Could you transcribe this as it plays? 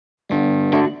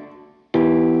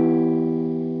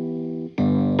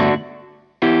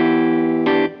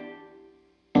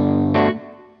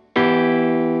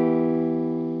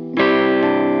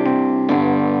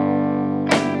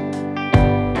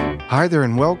Hi there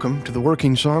and welcome to The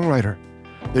Working Songwriter,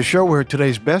 the show where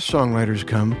today's best songwriters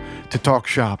come to talk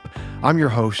shop. I'm your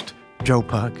host, Joe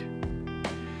Pug.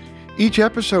 Each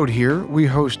episode here, we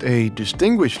host a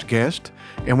distinguished guest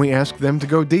and we ask them to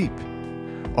go deep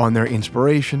on their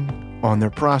inspiration, on their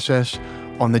process,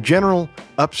 on the general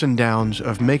ups and downs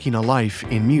of making a life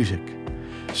in music.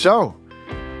 So,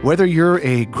 whether you're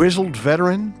a grizzled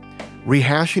veteran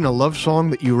rehashing a love song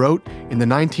that you wrote in the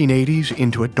 1980s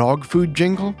into a dog food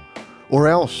jingle, or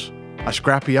else a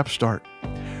scrappy upstart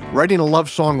writing a love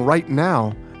song right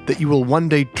now that you will one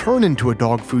day turn into a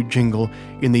dog food jingle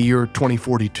in the year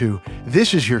 2042,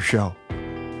 this is your show,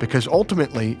 because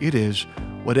ultimately it is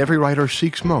what every writer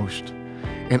seeks most,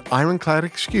 an ironclad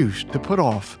excuse to put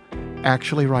off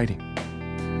actually writing.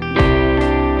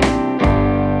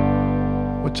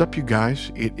 What's up, you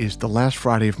guys? It is the last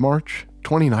Friday of March,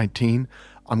 2019.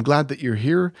 I'm glad that you're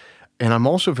here, and I'm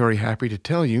also very happy to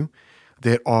tell you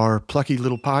that our plucky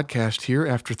little podcast here,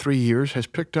 after 3 years, has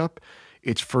picked up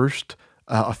its first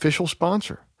official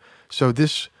sponsor. So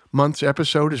this month's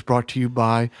episode is brought to you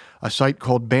by a site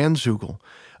called Bandzoogle.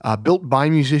 Built by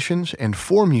musicians and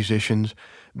for musicians,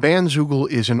 Bandzoogle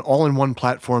is an all-in-one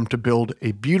platform to build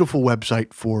a beautiful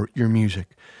website for your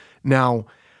music. Now,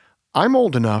 I'm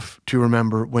old enough to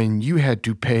remember when you had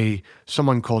to pay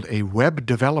someone called a web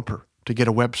developer to get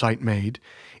a website made,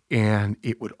 and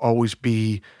it would always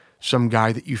be some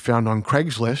guy that you found on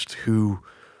Craigslist who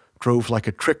drove like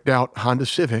a tricked out Honda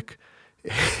Civic,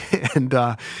 and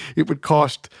it would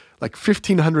cost like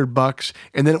 $1,500,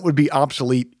 and then it would be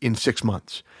obsolete in 6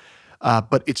 months.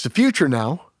 But it's the future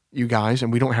now, you guys,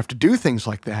 and we don't have to do things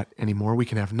like that anymore. We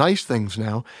can have nice things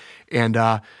now, and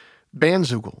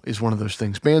Bandzoogle is one of those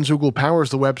things. Bandzoogle powers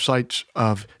the websites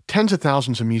of tens of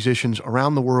thousands of musicians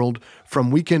around the world,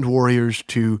 from weekend warriors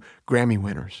to Grammy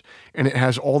winners. And it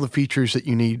has all the features that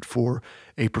you need for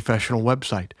a professional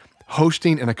website.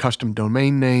 Hosting and a custom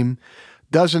domain name,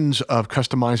 dozens of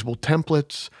customizable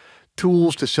templates,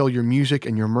 tools to sell your music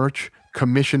and your merch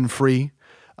commission-free,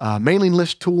 mailing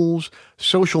list tools,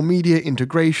 social media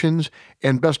integrations,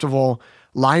 and best of all,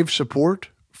 live support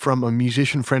from a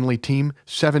musician-friendly team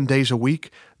 7 days a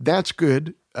week. That's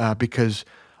good because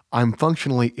I'm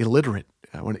functionally illiterate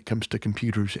when it comes to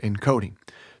computers and coding.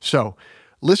 So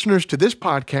listeners to this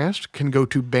podcast can go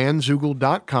to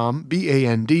bandzoogle.com,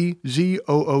 BANDZOOGLE,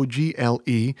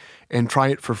 and try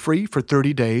it for free for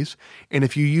 30 days. And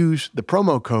if you use the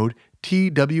promo code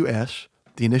TWS,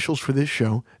 the initials for this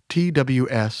show,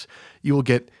 TWS, you will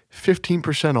get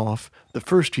 15% off the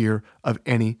first year of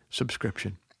any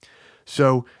subscription.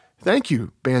 So thank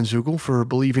you, Bandzoogle, for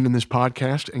believing in this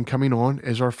podcast and coming on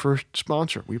as our first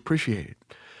sponsor. We appreciate it.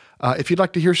 If you'd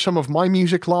like to hear some of my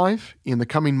music live in the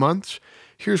coming months,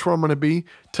 here's where I'm going to be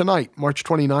tonight, March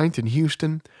 29th in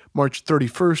Houston, March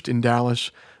 31st in Dallas,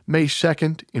 May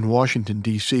 2nd in Washington,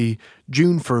 D.C.,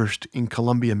 June 1st in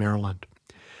Columbia, Maryland.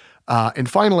 And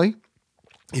finally,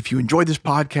 if you enjoyed this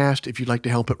podcast, if you'd like to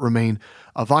help it remain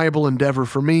a viable endeavor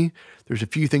for me, there's a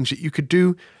few things that you could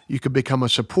do. You could become a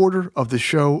supporter of the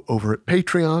show over at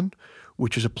Patreon,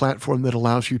 which is a platform that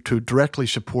allows you to directly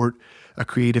support a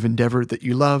creative endeavor that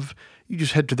you love. You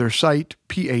just head to their site,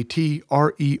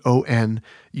 Patreon.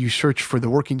 You search for The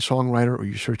Working Songwriter, or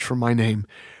you search for my name,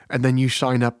 and then you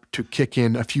sign up to kick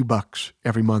in a few bucks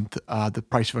every month, the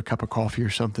price of a cup of coffee or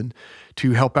something,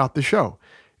 to help out the show.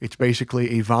 It's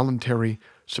basically a voluntary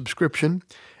subscription.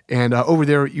 And over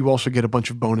there, you also get a bunch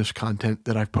of bonus content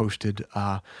that I've posted,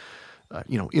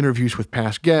 interviews with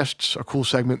past guests, a cool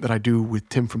segment that I do with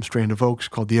Tim from Strand of Oaks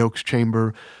called The Oaks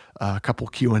Chamber, a couple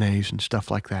Q&As and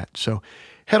stuff like that. So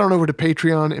head on over to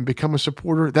Patreon and become a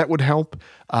supporter. That would help.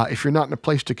 If you're not in a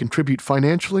place to contribute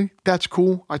financially, that's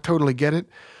cool. I totally get it.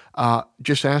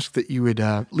 Just ask that you would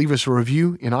leave us a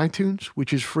review in iTunes,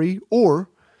 which is free, or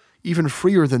even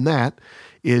freer than that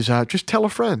is just tell a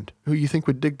friend who you think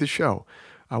would dig the show.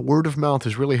 Word of mouth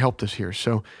has really helped us here.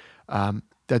 So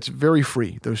that's very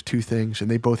free, those two things.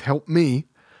 And they both help me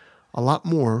a lot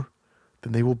more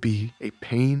than they will be a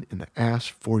pain in the ass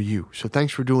for you. So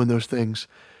thanks for doing those things.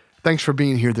 Thanks for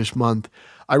being here this month.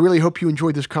 I really hope you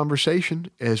enjoyed this conversation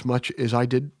as much as I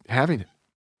did having it.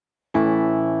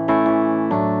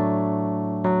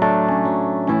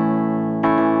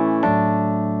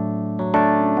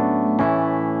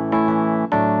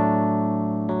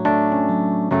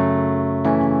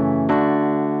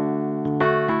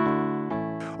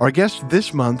 Our guest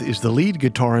this month is the lead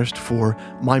guitarist for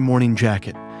My Morning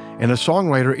Jacket and a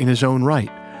songwriter in his own right,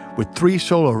 with 3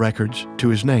 solo records to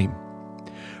his name.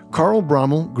 Carl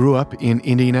Broeml grew up in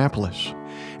Indianapolis,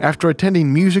 After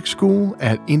attending music school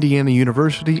at Indiana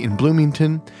University in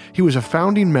Bloomington, he was a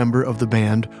founding member of the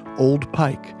band Old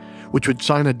Pike, which would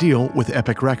sign a deal with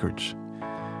Epic Records.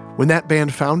 When that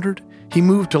band foundered, he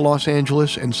moved to Los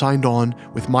Angeles and signed on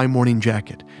with My Morning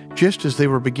Jacket, just as they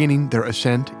were beginning their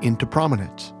ascent into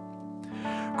prominence.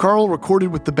 Carl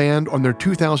recorded with the band on their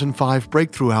 2005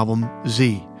 breakthrough album,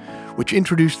 Z, which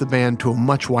introduced the band to a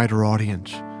much wider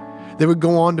audience. They would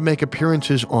go on to make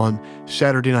appearances on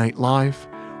Saturday Night Live,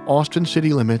 Austin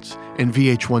City Limits, and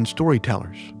VH1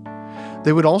 Storytellers.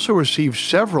 They would also receive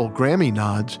several Grammy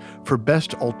nods for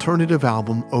Best Alternative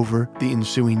Album over the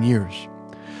ensuing years.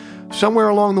 Somewhere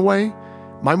along the way,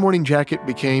 My Morning Jacket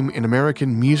became an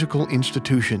American musical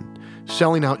institution,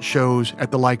 selling out shows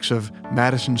at the likes of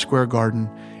Madison Square Garden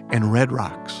and Red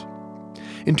Rocks.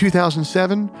 In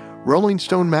 2007, Rolling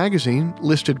Stone magazine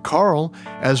listed Carl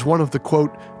as one of the,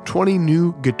 quote, 20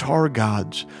 new guitar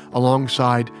gods,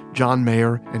 alongside John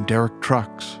Mayer and Derek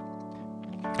Trucks.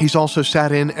 He's also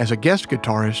sat in as a guest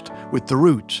guitarist with The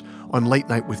Roots on Late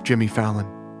Night with Jimmy Fallon.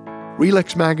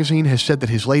 Relix magazine has said that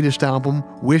his latest album,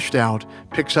 Wished Out,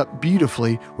 picks up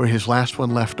beautifully where his last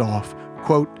one left off,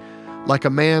 quote, like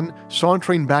a man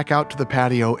sauntering back out to the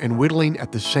patio and whittling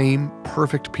at the same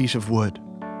perfect piece of wood.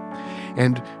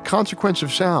 And Consequence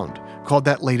of Sound called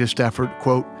that latest effort,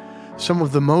 quote, some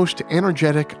of the most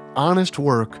energetic, honest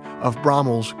work of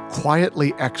Broeml's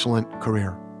quietly excellent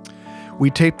career.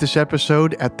 We taped this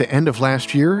episode at the end of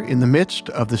last year in the midst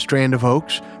of the Strand of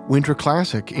Oaks Winter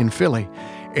Classic in Philly,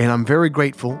 and I'm very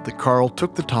grateful that Carl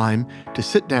took the time to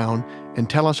sit down and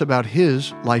tell us about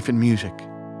his life in music.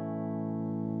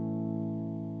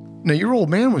 Now, your old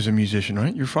man was a musician,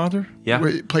 right? Your father? Yeah.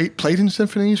 Played in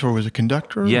symphonies, or was a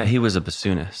conductor? Yeah, he was a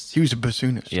bassoonist. He was a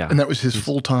bassoonist. Yeah. And that was his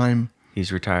full-time...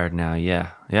 He's retired now,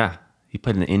 yeah. Yeah. He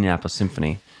played in the Indianapolis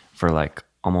Symphony for like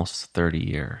almost 30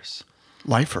 years.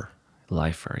 Lifer,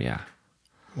 yeah.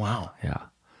 Wow. Yeah.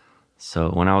 So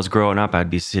when I was growing up, I'd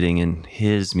be sitting in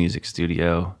his music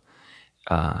studio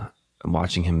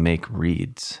watching him make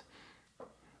reeds.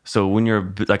 So when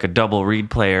you're like a double reed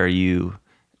player,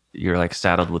 you're like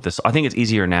saddled with this. I think it's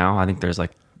easier now. I think there's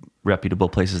like reputable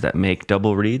places that make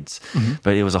double reeds,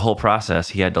 but it was a whole process.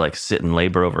 He had to like sit and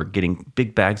labor over getting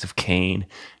big bags of cane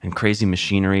and crazy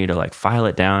machinery to like file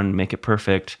it down, make it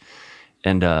perfect.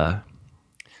 And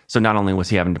so not only was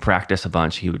he having to practice a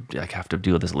bunch, he would like have to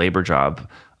do this labor job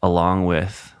along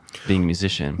with being a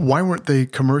musician. Why weren't they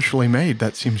commercially made?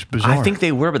 That seems bizarre. I think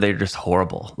they were, but they were just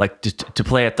horrible. Like to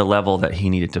play at the level that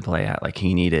he needed to play at, like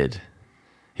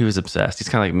he was obsessed. He's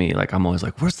kind of like me. Like I'm always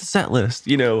like, where's the set list?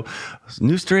 You know,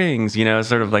 new strings, you know,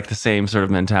 sort of like the same sort of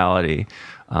mentality.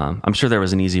 I'm sure there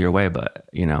was an easier way, but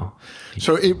you know.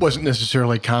 So it wasn't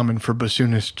necessarily common for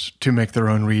bassoonists to make their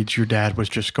own reeds. Your dad was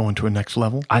just going to a next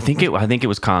level? I think it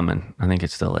was common. I think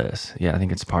it still is. Yeah, I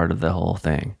think it's part of the whole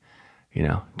thing. You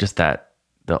know, just the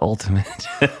ultimate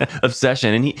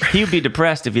obsession. And he would be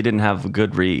depressed if he didn't have a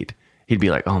good reed. He'd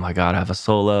be like, oh my God, I have a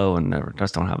solo and I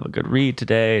just don't have a good reed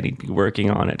today. And he'd be working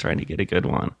on it, trying to get a good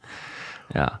one.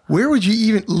 Yeah. Where would you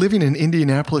even, living in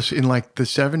Indianapolis in like the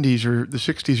 70s or the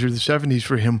 60s or the 70s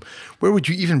for him, where would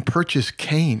you even purchase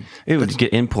cane? It would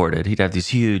get imported. He'd have these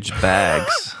huge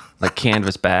bags, like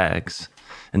canvas bags.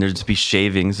 And there'd just be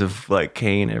shavings of like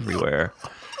cane everywhere.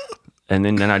 And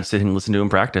then I'd sit and listen to him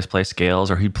practice, play scales,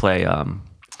 or he'd play, a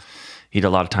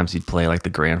lot of times he'd play like the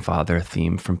grandfather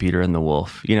theme from Peter and the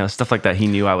Wolf, you know, stuff like that. He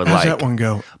knew I would How's like. How's that one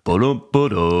go?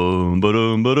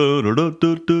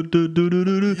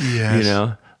 Yes. You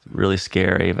know, really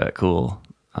scary, but cool.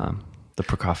 The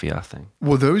Prokofiev thing.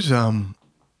 Well,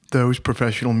 those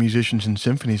professional musicians in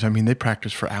symphonies, I mean, they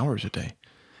practice for hours a day.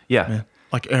 Yeah. Man,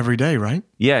 like every day, right?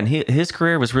 Yeah. And his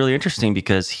career was really interesting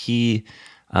because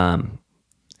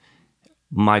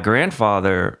my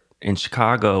grandfather in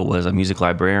Chicago was a music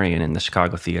librarian in the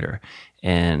Chicago theater.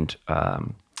 And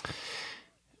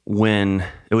when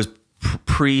it was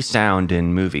pre-sound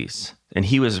in movies, and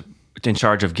he was in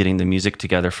charge of getting the music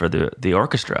together for the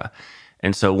orchestra.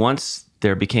 And so once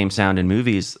there became sound in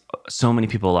movies, so many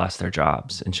people lost their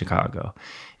jobs in Chicago.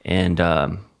 And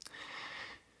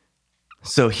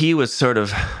so he was sort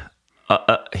of...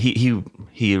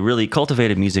 he really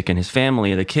cultivated music in his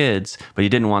family, the kids, but he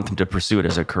didn't want them to pursue it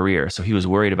as a career. So he was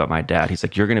worried about my dad. He's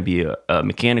like, you're going to be a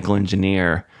mechanical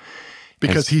engineer.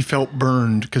 Because he felt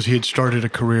burned because he had started a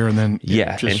career and then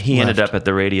and he ended up at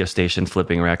the radio station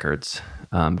flipping records,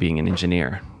 being an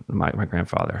engineer. My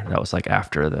grandfather. That was like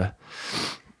after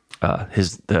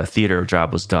the theater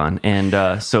job was done.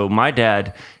 And so my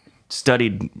dad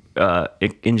studied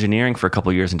engineering for a couple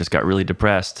of years and just got really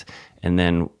depressed, and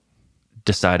then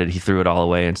decided he threw it all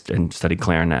away and studied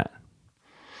clarinet.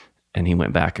 And he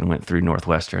went back and went through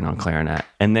Northwestern on clarinet.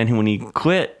 And then when he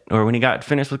quit, or when he got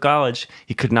finished with college,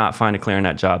 he could not find a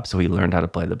clarinet job, so he learned how to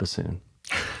play the bassoon.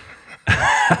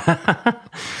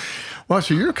 Well,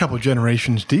 so you're a couple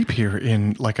generations deep here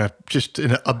in like just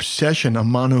an obsession, a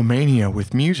monomania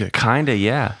with music. Kinda,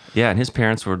 yeah. Yeah, and his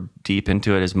parents were deep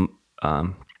into it.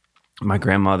 My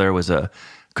grandmother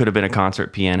could have been a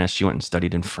concert pianist. She went and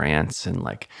studied in France, and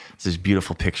like this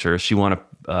beautiful pictures. She won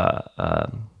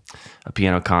a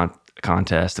piano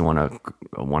contest and won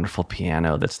a wonderful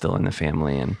piano that's still in the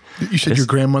family. And you said your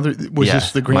grandmother was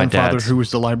this the grandfather who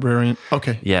was the librarian?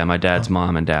 Okay. Yeah, my dad's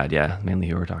mom and dad. Yeah, mainly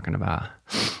who we're talking about.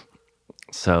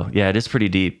 So yeah, it is pretty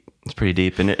deep. It's pretty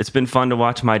deep, and it's been fun to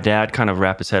watch my dad kind of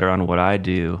wrap his head around what I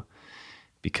do,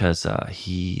 because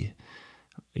he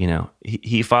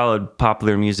followed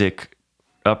popular music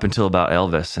up until about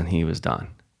Elvis, and he was done.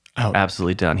 Oh.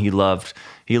 Absolutely done. He loves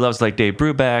like Dave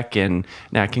Brubeck and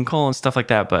Nat King Cole and stuff like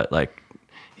that, but like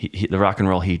the rock and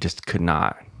roll he just could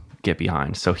not get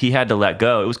behind. So he had to let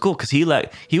go. It was cool because he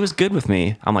was good with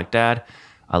me. I'm like, Dad,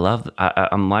 I like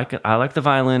the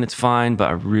violin. It's fine, but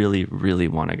I really, really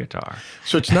want a guitar.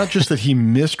 So it's not just that he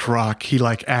missed rock. He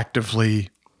like actively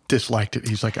disliked it.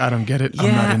 He's like, I don't get it. Yeah.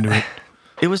 I'm not into it.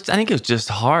 I think it was just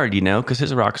hard, because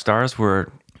his rock stars were,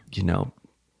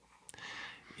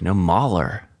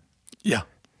 Mahler. Yeah.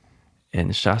 And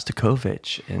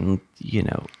Shostakovich, and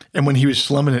And when he was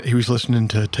slumming it, he was listening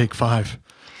to Take Five.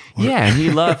 Yeah, and he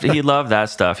loved that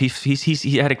stuff.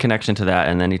 He had a connection to that,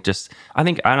 and then I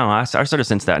don't know. I sort of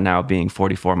sense that now, being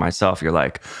 44 myself. You're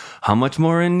like, how much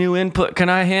more new input can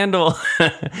I handle?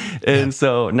 And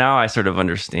so now I sort of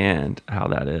understand how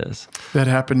that is. That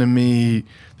happened to me.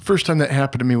 The first time that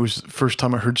happened to me was the first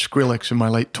time I heard Skrillex in my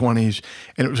late 20s,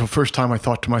 and it was the first time I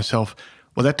thought to myself,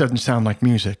 well, that doesn't sound like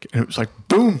music. And it was like,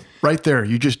 boom, right there.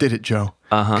 You just did it, Joe.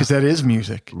 Because that is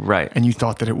music. Right. And you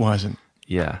thought that it wasn't.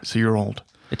 Yeah. So you're old.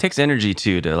 It takes energy,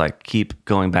 too, to like keep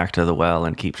going back to the well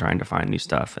and keep trying to find new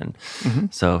stuff. And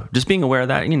so just being aware of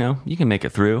that, you can make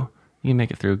it through. You can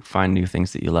make it through, find new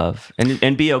things that you love,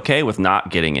 and be okay with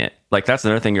not getting it. Like, that's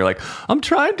another thing. You're like, I'm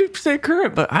trying to stay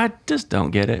current, but I just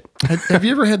don't get it. Have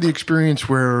you ever had the experience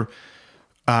where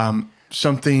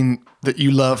something that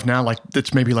you love now, like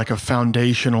that's maybe like a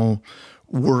foundational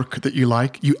work that you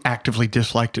like, you actively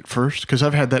disliked it first? Because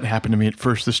I've had that happen to me at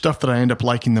first. The stuff that I end up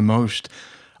liking the most,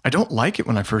 I don't like it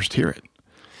when I first hear it.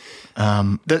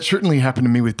 That certainly happened to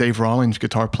me with Dave Rawlings'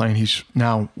 guitar playing. He's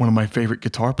now one of my favorite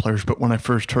guitar players, but when I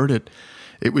first heard it,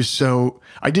 it was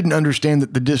I didn't understand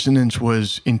that the dissonance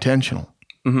was intentional.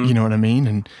 You know what I mean?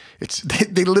 And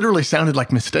they literally sounded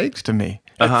like mistakes to me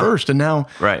at first. And now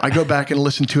I go back and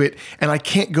listen to it, and I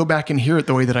can't go back and hear it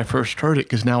the way that I first heard it,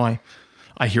 because now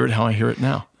I hear it how I hear it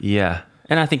now. Yeah.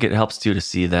 And I think it helps too to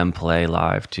see them play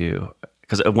live too.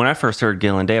 Because when I first heard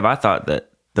Gil and Dave, I thought that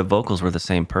the vocals were the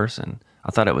same person. I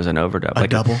thought it was an overdub. A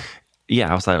double?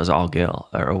 Yeah, I thought it was all Gil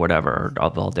or whatever, or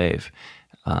all Dave.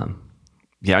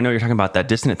 Yeah, I know you're talking about that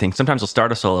dissonant thing. Sometimes we'll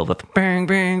start a solo with bang,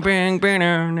 bang, bang,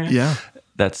 bang. Yeah.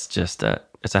 That's just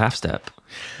it's a half step.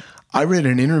 I read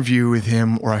an interview with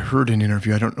him, or I heard an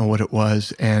interview, I don't know what it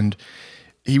was, and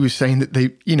he was saying that they,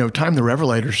 Time the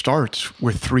Revelator starts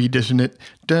with 3 dissonant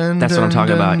dun, that's dun, what I'm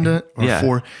talking dun, about. Dun,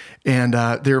 or 4, and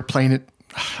they were playing it.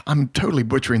 I'm totally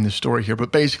butchering the story here,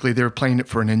 but basically they were playing it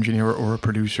for an engineer or a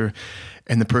producer,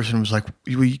 and the person was like,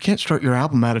 well, you can't start your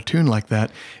album out of tune like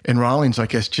that. And Rawlings, I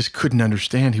guess, just couldn't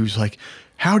understand. He was like,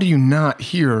 how do you not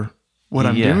hear what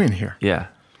I'm doing here? Yeah.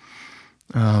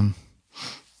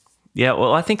 Yeah,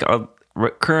 well, I think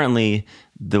currently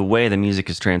the way the music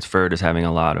is transferred is having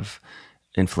a lot of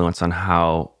influence on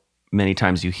how many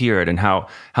times you hear it and how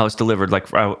it's delivered.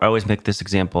 Like, I always make this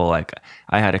example. Like,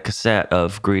 I had a cassette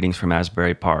of Greetings from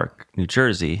Asbury Park, New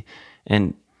Jersey,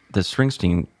 and the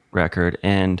Springsteen record,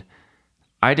 and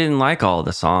I didn't like all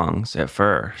the songs at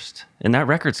first. And that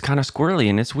record's kind of squirrely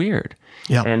and it's weird.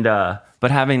 Yeah. And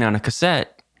but having on a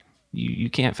cassette, you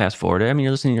can't fast forward it. I mean,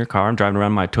 you're listening in your car. I'm driving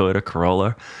around my Toyota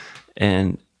Corolla,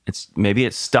 and maybe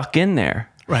it's stuck in there.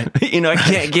 Right. I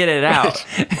can't get it out.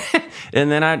 And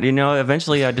then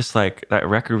eventually I just like, that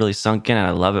record really sunk in, and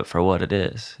I love it for what it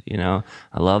is. I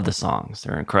love the songs.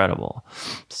 They're incredible.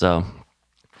 So.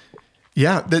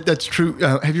 Yeah, that's true.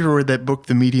 Have you ever read that book,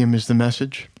 The Medium is the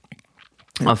Message?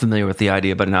 I'm familiar with the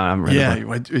idea, but now I'm ready.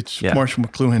 Yeah, it's Marshall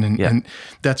McLuhan, and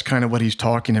that's kind of what he's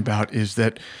talking about, is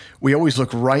that we always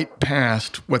look right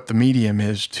past what the medium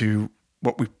is to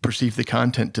what we perceive the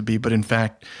content to be, but in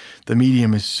fact, the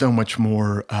medium is so much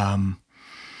more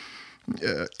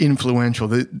influential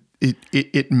that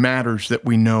it matters that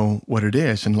we know what it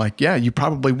is. And like, you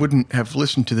probably wouldn't have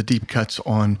listened to the deep cuts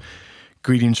on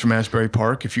Greetings from Asbury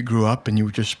Park if you grew up and you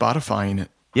were just Spotifying it.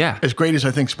 Yeah. As great as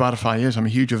I think Spotify is, I'm a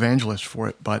huge evangelist for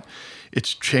it, but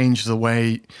it's changed the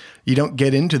way you don't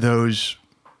get into those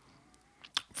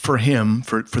for him,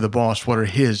 for the boss, what are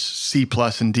his C+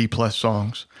 and D+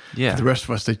 songs. Yeah. For the rest of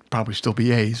us, they'd probably still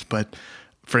be A's, but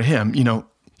for him, you know,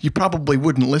 you probably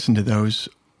wouldn't listen to those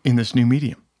in this new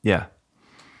medium. Yeah.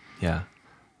 Yeah.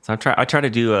 So I try to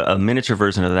do a miniature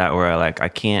version of that where I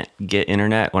can't get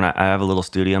internet when I have a little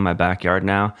studio in my backyard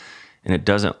now, and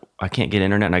I can't get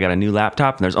internet, and I got a new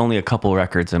laptop, and there's only a couple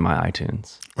records in my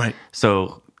iTunes. Right.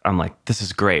 So I'm like, this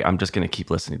is great. I'm just going to keep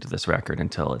listening to this record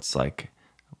until it's like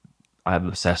I'm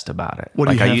obsessed about it. What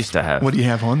do I used to have. What do you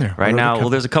have on there? Right now? Well,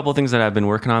 there's a couple of things that I've been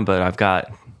working on, but I've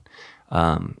got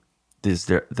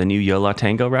the new Yo La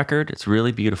Tango record. It's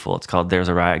really beautiful. It's called There's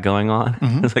a Riot Going On.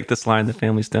 Mm-hmm. It's like the Sly and the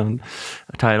Family Stone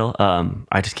title.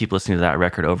 I just keep listening to that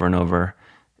record over and over.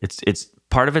 It's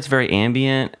part of it's very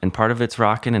ambient, and part of it's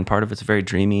rocking, and part of it's very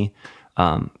dreamy.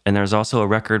 And there's also a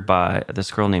record by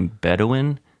this girl named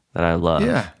Bedouin that I love.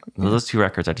 Yeah. Those two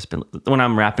records I just been, when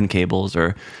I'm wrapping cables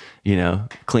or, you know,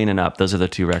 cleaning up, those are the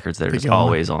two records that are just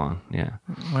always on. Yeah.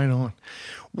 Right on.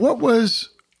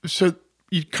 So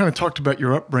you kind of talked about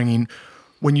your upbringing.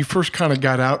 When you first kind of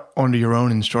got out onto your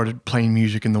own and started playing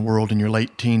music in the world in your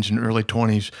late teens and early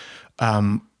 20s,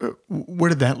 what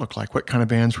did that look like? What kind of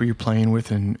bands were you playing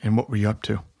with, and what were you up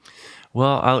to?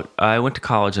 Well, I went to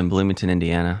college in Bloomington,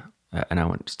 Indiana, and I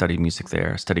went to study music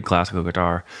there, studied classical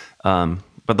guitar.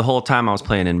 But the whole time I was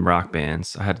playing in rock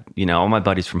bands. I had, you know, all my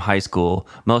buddies from high school.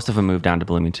 Most of them moved down to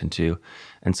Bloomington too.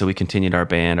 And so we continued our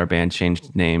band. Our band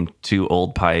changed name to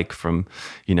Old Pike from,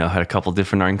 you know, had a couple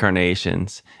different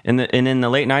incarnations. And in the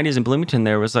late 90s in Bloomington,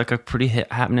 there was like a pretty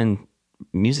happening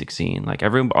music scene. Like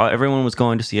everyone was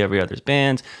going to see every other's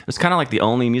bands. It was kind of like the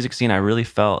only music scene I really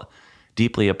felt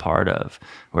deeply a part of,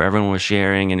 where everyone was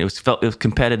sharing, and it was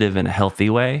competitive in a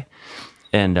healthy way.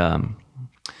 And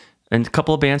a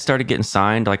couple of bands started getting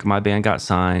signed. Like my band got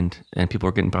signed, and people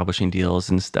were getting publishing deals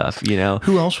and stuff, you know.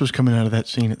 Who else was coming out of that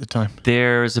scene at the time?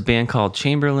 There's a band called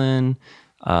Chamberlain.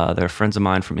 They're friends of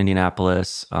mine from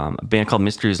Indianapolis. A band called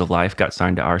Mysteries of Life got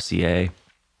signed to RCA.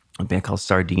 A band called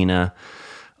Sardina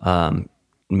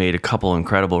made a couple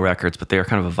incredible records, but they were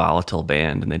kind of a volatile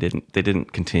band, and they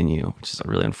didn't continue, which is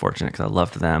really unfortunate because I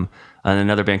loved them. And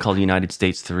another band called United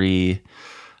States 3.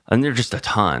 And they're just a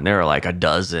ton. There are like a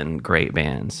dozen great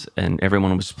bands, and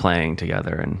everyone was playing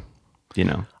together, and, you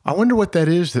know. I wonder what that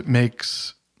is that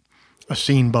makes a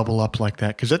scene bubble up like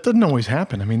that, because that doesn't always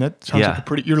happen. I mean, that sounds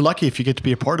like you're lucky if you get to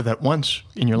be a part of that once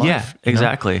in your life. Yeah,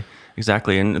 exactly.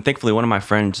 Exactly. And thankfully, one of my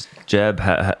friends, Jeb,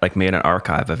 like made an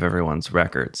archive of everyone's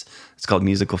records. It's called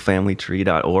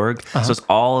musicalfamilytree.org. Uh-huh. So it's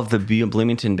all of the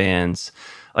Bloomington bands,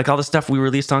 like all the stuff we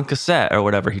released on cassette or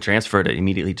whatever. He transferred it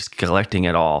immediately, just collecting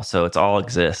it all. So it's all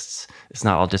exists. It's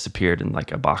not all disappeared in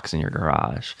like a box in your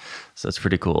garage. So it's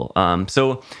pretty cool.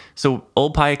 So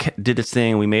Old Pike did its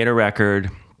thing. We made a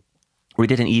record. We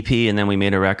did an EP, and then we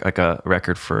made a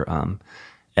record for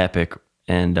Epic.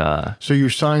 And so you're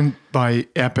signed by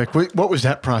Epic. What was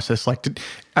that process like?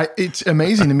 It's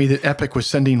amazing to me that Epic was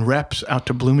sending reps out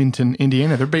to Bloomington,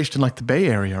 Indiana. They're based in like the Bay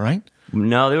Area, right?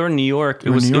 No, they were in New York.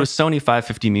 It was Sony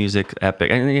 550 Music,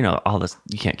 Epic, and you know all this.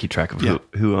 You can't keep track of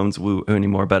who owns who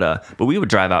anymore. But we would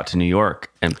drive out to New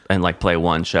York and like play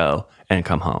one show and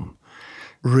come home.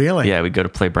 Really? Yeah, we'd go to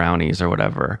play Brownies or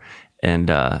whatever, and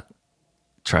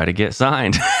try to get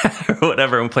signed or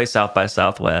whatever, and play South by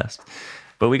Southwest.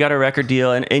 But we got a record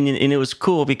deal, and it was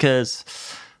cool because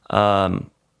the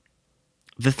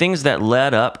things that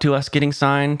led up to us getting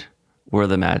signed were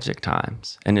the magic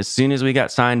times. And as soon as we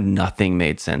got signed, nothing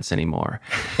made sense anymore.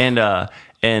 And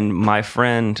my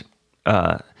friend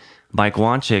Mike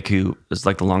Wanchik, who is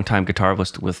like the longtime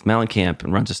guitarist with Mellencamp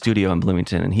and runs a studio in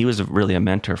Bloomington, and he was really a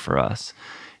mentor for us.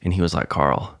 And he was like,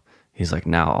 Carl, he's like,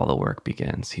 now all the work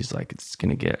begins. He's like, it's going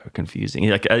to get confusing.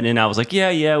 He's like, and I was like,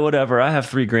 yeah, whatever. I have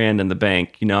 $3,000 in the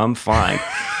bank. You know, I'm fine.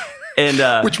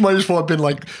 And which might as well have been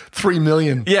like $3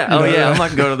 million. Yeah. Oh, yeah. I'm not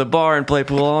going to go to the bar and play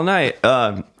pool all night.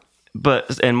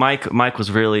 But Mike was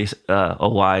really a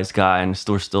wise guy, and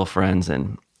we're still friends.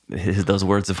 And those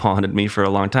words have haunted me for a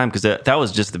long time, because that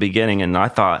was just the beginning. And I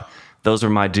thought those were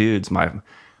my dudes,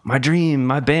 my dream,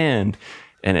 my band.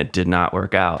 And it did not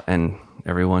work out. And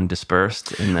everyone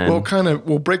dispersed. And then,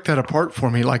 we'll break that apart for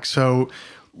me. Like, so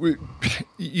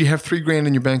you have $3,000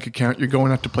 in your bank account. You're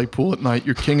going out to play pool at night.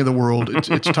 You're king of the world.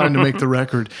 It's time to make the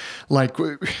record. Like,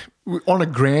 on a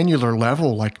granular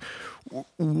level, like,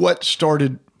 what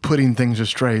started putting things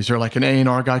astray? Is there like an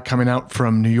A&R guy coming out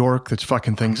from New York that's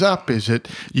fucking things up? Is it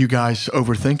you guys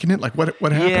overthinking it? Like, what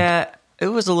happened? Yeah, It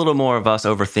was a little more of us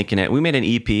overthinking it. We made an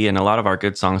EP, and a lot of our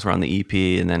good songs were on the EP.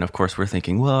 And then, of course, we're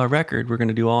thinking, well, a record, we're going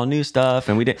to do all new stuff.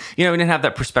 And we didn't have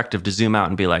that perspective to zoom out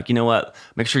and be like, you know what?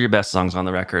 Make sure your best song's on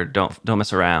the record. Don't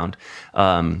mess around.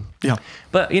 Yeah.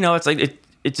 But it's like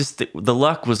it just the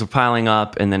luck was piling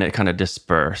up, and then it kind of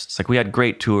dispersed. It's like we had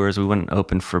great tours. We went and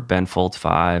opened for Ben Folds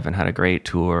 5 and had a great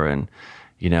tour, and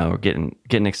we're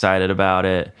getting excited about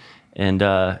it. And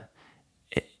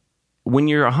when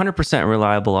you're 100%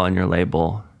 reliable on your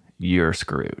label, you're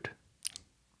screwed.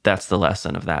 That's the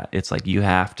lesson of that. It's like you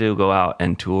have to go out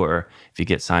and tour. If you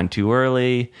get signed too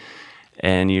early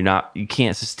and you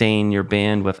can't sustain your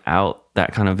band without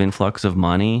that kind of influx of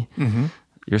money,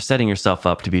 you're setting yourself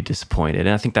up to be disappointed. And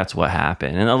I think that's what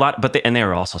happened. And they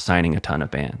were also signing a ton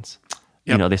of bands.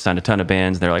 Yep. They signed a ton of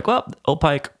bands. They're like, well, Old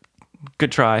Pike,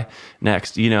 good try.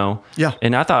 Next, Yeah.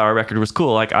 And I thought our record was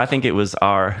cool. Like, I think it was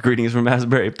our Greetings from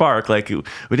Asbury Park. Like,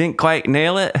 we didn't quite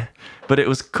nail it, but it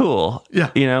was cool. Yeah.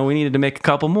 We needed to make a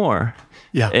couple more.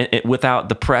 Yeah. Without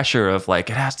the pressure of like,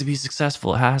 it has to be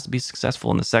successful. It has to be successful.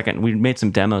 In the second, we made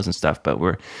some demos and stuff, but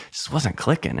just wasn't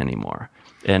clicking anymore.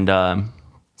 And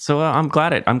so I'm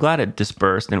glad it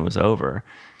dispersed and it was over.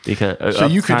 Because so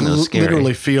you could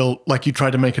literally feel like you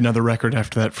tried to make another record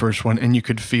after that first one, and you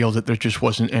could feel that there just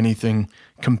wasn't anything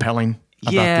compelling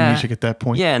about the music at that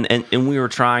point. Yeah, and we were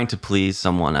trying to please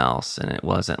someone else, and it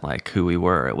wasn't like who we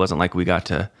were. It wasn't like we got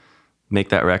to make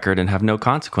that record and have no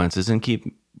consequences and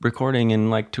keep recording and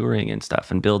like touring and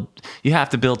stuff and build. You have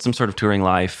to build some sort of touring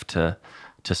life to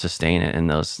sustain it in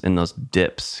those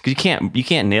dips, because you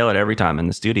can't nail it every time in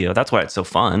the studio. That's why it's so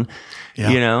fun.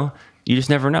 Yeah. You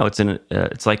just never know.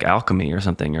 It's like alchemy or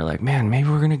something. You're like, man, maybe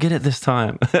we're gonna get it this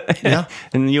time. Yeah.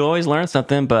 And you always learn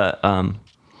something. But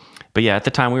yeah, at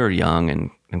the time we were young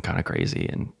and kind of crazy,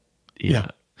 and yeah.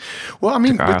 Well, I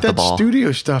mean, with that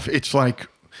studio stuff, it's like,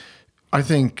 I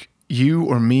think you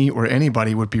or me or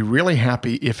anybody would be really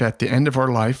happy if at the end of our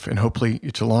life, and hopefully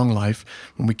it's a long life,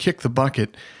 when we kick the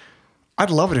bucket, I'd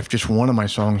love it if just one of my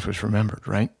songs was remembered,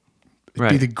 right? It'd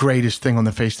be the greatest thing on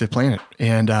the face of the planet.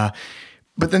 And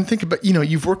but then think about,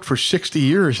 you've worked for 60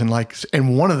 years and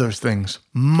one of those things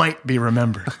might be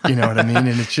remembered. You know what I mean?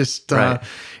 And it's just,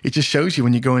 it just shows you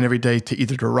when you go in every day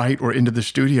to write or into the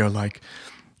studio, like,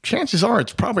 chances are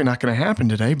it's probably not going to happen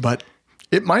today, but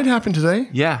it might happen today.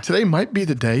 Yeah. Today might be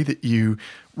the day that you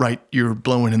write your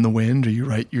Blowing in the Wind, or you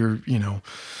write your,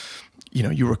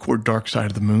 you record Dark Side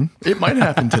of the Moon. It might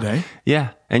happen today. Yeah.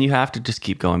 And you have to just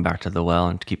keep going back to the well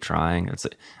and keep trying.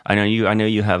 I know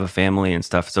you have a family and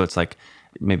stuff. So it's like,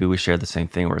 maybe we share the same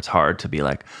thing, where it's hard to be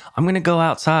like, I'm going to go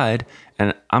outside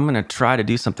and I'm going to try to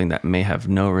do something that may have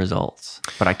no results,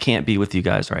 but I can't be with you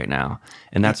guys right now.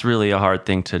 And that's really a hard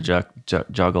thing to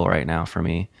juggle right now for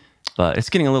me, but it's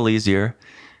getting a little easier.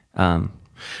 But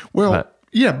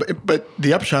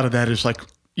the upshot of that is like,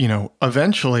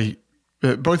 eventually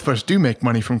both of us do make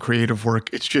money from creative work.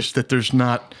 It's just that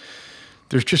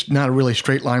there's just not a really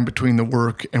straight line between the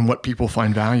work and what people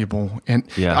find valuable. And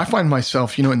I find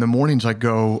myself, in the mornings I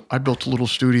built a little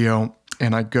studio,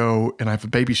 and I go and I have a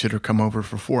babysitter come over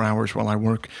for 4 hours while I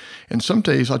work. And some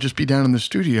days I'll just be down in the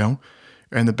studio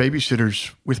and the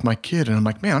babysitter's with my kid. And I'm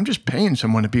like, man, I'm just paying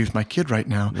someone to be with my kid right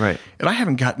now. Right.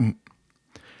 And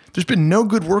there's been no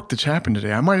good work that's happened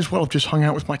today. I might as well have just hung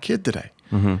out with my kid today.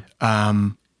 Mm-hmm.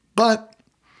 But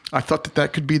I thought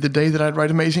that could be the day that I'd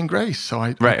write Amazing Grace. So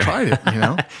I tried it,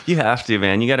 You have to,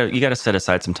 man. You gotta set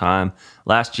aside some time.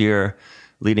 Last year,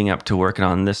 leading up to working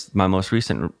on my most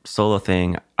recent solo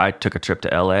thing, I took a trip to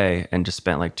LA and just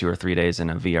spent like 2 or 3 days in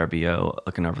a VRBO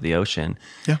looking over the ocean.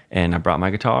 Yeah. And I brought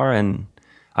my guitar and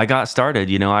I got started.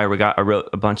 I wrote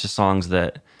a bunch of songs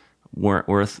that weren't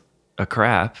worth a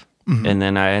crap. Mm-hmm. And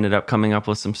then I ended up coming up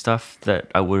with some stuff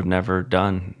that I would have never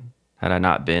done had I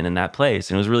not been in that place.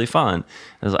 And it was really fun.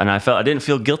 And I didn't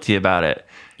feel guilty about it,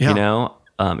 even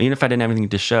if I didn't have anything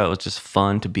to show. It was just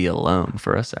fun to be alone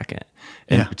for a second.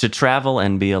 And to travel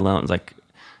and be alone, like,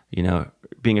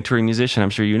 being a touring musician, I'm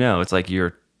sure it's like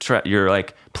you're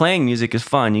like, playing music is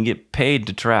fun. You get paid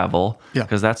to travel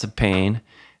because that's a pain.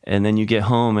 And then you get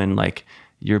home and like,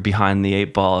 you're behind the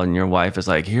 8 ball and your wife is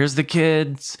like, here's the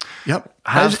kids. Yep.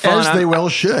 Have fun. As they well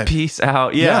should. Peace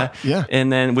out. Yeah.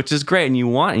 And then, which is great. And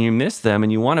you miss them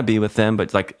and you want to be with them,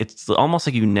 but like, it's almost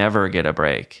like you never get a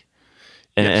break.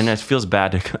 And it feels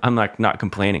bad I'm like not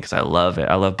complaining because I love it.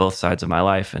 I love both sides of my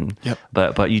life.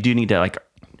 But you do need to like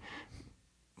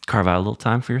carve out a little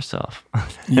time for yourself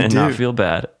and not feel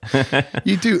bad.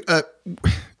 You do.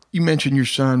 You mentioned your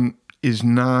son is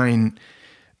 9.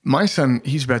 My son,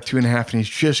 he's about 2.5, and he's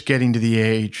just getting to the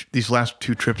age, these last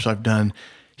 2 trips I've done,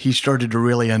 he started to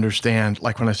really understand,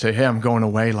 like when I say, hey, I'm going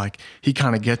away, like he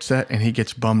kind of gets that and he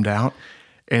gets bummed out.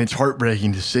 And it's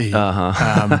heartbreaking to see.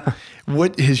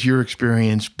 What has your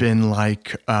experience been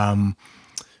like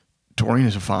touring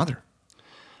as a father?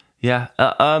 Yeah.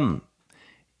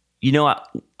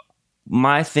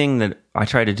 My thing that I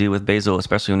tried to do with Basil,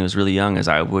 especially when he was really young, is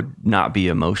I would not be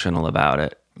emotional about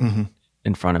it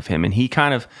in front of him. And he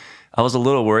I was a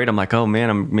little worried. I'm like, oh man,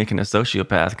 I'm making a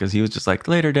sociopath, because he was just like,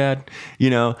 later, Dad,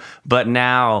 But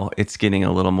now it's getting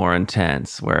a little more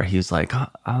intense, where he's like,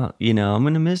 I'm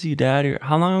going to miss you, Dad.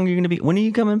 How long are you going to be? When are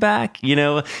you coming back? He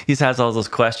has all those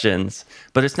questions,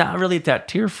 but it's not really that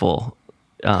tearful.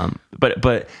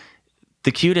 But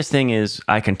the cutest thing is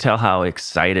I can tell how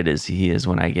excited he is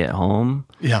when I get home.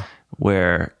 Yeah.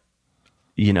 Where,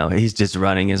 he's just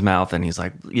running his mouth and he's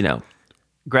like,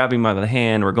 grabbing me by the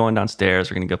hand, we're going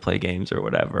downstairs, we're going to go play games or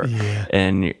whatever. Yeah.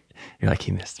 And you're like,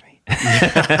 he missed me.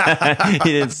 He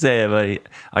didn't say it, but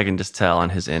I can just tell on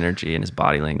his energy and his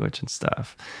body language and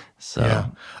stuff. So, yeah.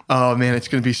 Oh man, it's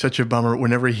going to be such a bummer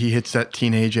whenever he hits that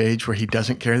teenage age where he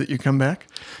doesn't care that you come back.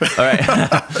 All right.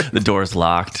 The door's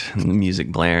locked and the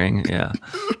music blaring. Yeah.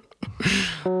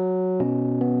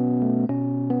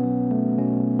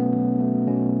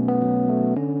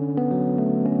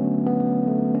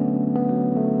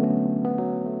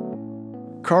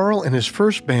 Carl and his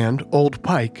first band, Old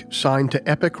Pike, signed to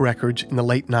Epic Records in the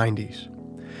late 90s.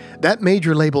 That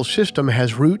major label system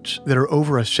has roots that are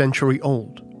over a century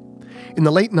old. In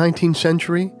the late 19th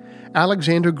century,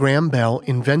 Alexander Graham Bell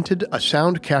invented a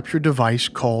sound capture device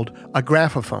called a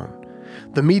graphophone.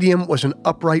 The medium was an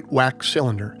upright wax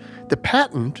cylinder. The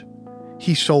patent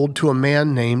he sold to a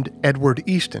man named Edward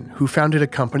Easton, who founded a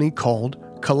company called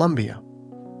Columbia.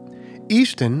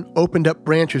 Easton opened up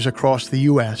branches across the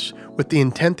U.S. with the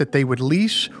intent that they would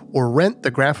lease or rent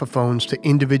the graphophones to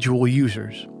individual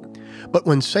users. But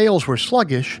when sales were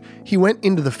sluggish, he went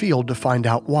into the field to find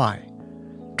out why.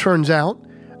 Turns out,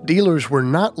 dealers were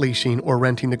not leasing or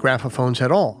renting the graphophones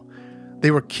at all.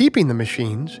 They were keeping the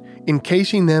machines,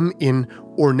 encasing them in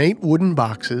ornate wooden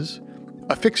boxes,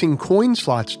 affixing coin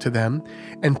slots to them,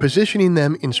 and positioning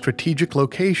them in strategic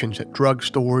locations at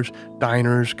drugstores,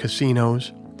 diners,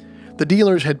 casinos. The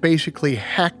dealers had basically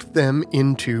hacked them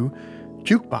into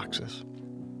jukeboxes.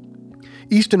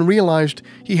 Easton realized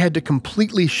he had to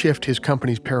completely shift his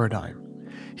company's paradigm.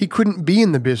 He couldn't be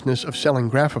in the business of selling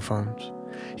graphophones.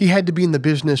 He had to be in the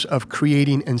business of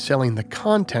creating and selling the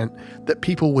content that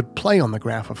people would play on the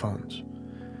graphophones.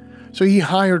 So he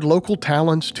hired local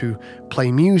talents to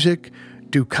play music,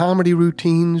 do comedy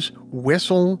routines,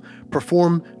 whistle,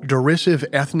 perform derisive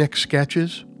ethnic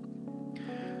sketches.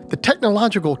 The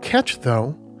technological catch,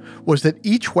 though, was that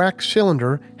each wax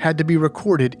cylinder had to be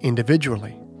recorded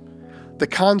individually. The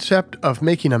concept of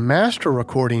making a master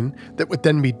recording that would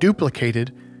then be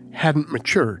duplicated hadn't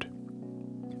matured.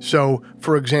 So,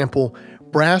 for example,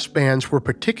 brass bands were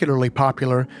particularly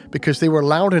popular because they were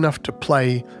loud enough to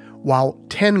play while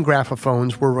 10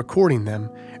 graphophones were recording them,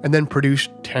 and then produced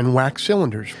 10 wax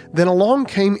cylinders. Then along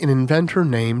came an inventor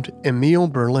named Emil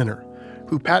Berliner,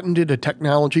 who patented a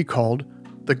technology called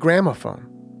the gramophone.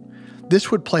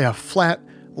 This would play a flat,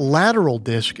 lateral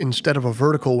disc instead of a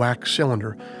vertical wax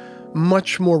cylinder,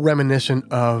 much more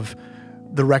reminiscent of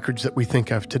the records that we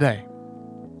think of today.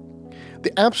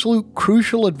 The absolute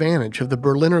crucial advantage of the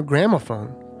Berliner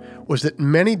gramophone was that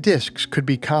many discs could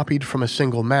be copied from a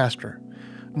single master,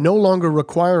 no longer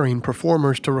requiring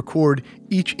performers to record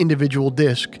each individual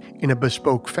disc in a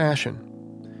bespoke fashion.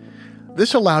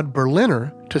 This allowed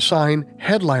Berliner to sign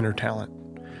headliner talent,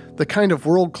 the kind of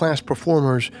world-class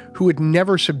performers who would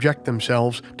never subject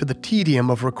themselves to the tedium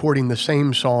of recording the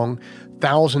same song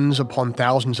thousands upon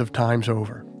thousands of times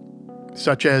over,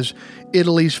 such as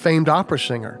Italy's famed opera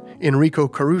singer, Enrico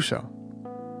Caruso.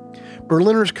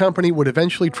 Berliner's company would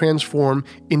eventually transform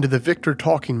into the Victor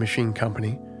Talking Machine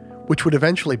Company, which would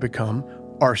eventually become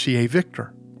RCA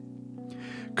Victor.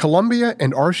 Columbia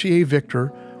and RCA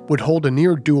Victor would hold a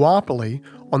near duopoly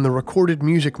on the recorded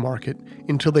music market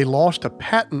until they lost a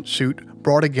patent suit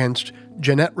brought against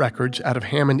Jeanette Records out of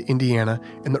Hammond, Indiana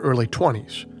in the early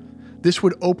 20s. This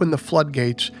would open the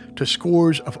floodgates to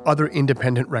scores of other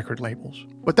independent record labels.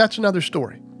 But that's another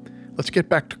story. Let's get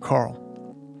back to Carl.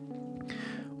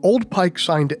 Old Pike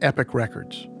signed to Epic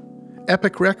Records.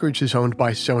 Epic Records is owned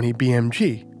by Sony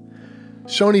BMG.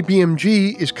 Sony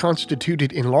BMG is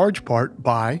constituted in large part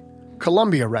by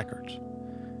Columbia Records.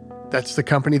 That's the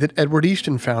company that Edward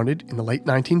Easton founded in the late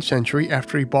 19th century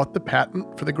after he bought the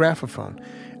patent for the graphophone.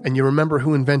 And you remember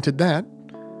who invented that?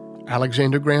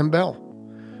 Alexander Graham Bell.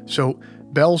 So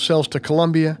Bell sells to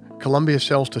Columbia, Columbia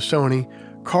sells to Sony,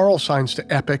 Carl signs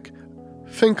to Epic,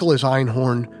 Finkel is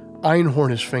Einhorn.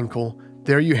 Einhorn is Finkel.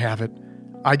 There you have it.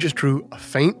 I just drew a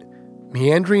faint,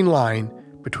 meandering line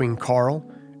between Carl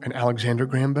and Alexander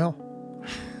Graham Bell.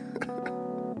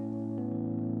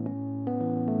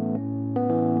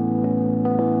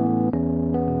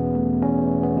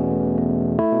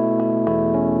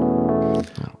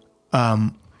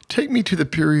 Take me to the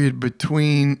period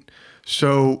between,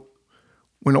 so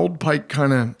when Old Pike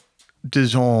kind of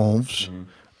dissolves,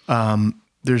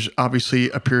 there's obviously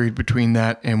a period between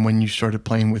that and when you started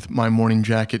playing with My Morning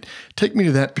Jacket. Take me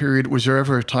to that period. Was there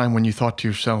ever a time when you thought to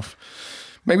yourself,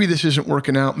 maybe this isn't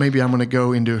working out. Maybe I'm going to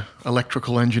go into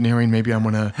electrical engineering. Maybe I'm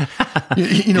going to,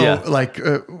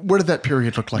 what did that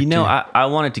period look like? I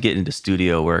wanted to get into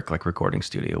studio work, like recording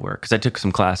studio work, because I took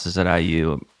some classes at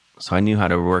IU. So I knew how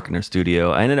to work in a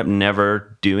studio. I ended up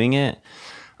never doing it.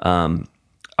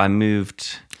 I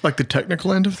moved... Like the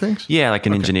technical end of things? Yeah, like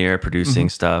an engineer producing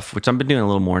stuff, which I've been doing a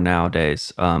little more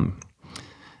nowadays. But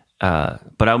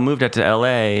I moved out to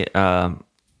LA.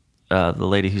 The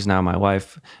lady who's now my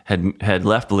wife had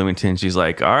left Bloomington. She's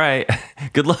like, all right,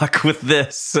 good luck with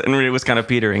this. And it was kind of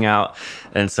petering out.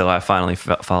 And so I finally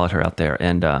followed her out there.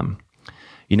 And,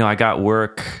 I got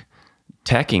work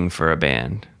teching for a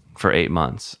band for 8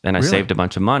 months, and I saved a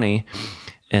bunch of money,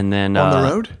 and then on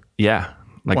the road,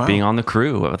 being on the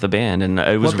crew of the band. And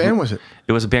it was, what band was it?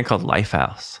 It was a band called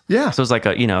Lifehouse. Yeah, so it was like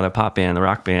the pop band, the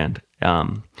rock band,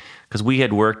 because we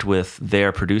had worked with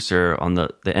their producer on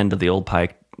the end of the Old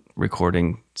Pike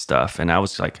recording stuff, and I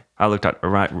was like,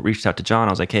 reached out to John.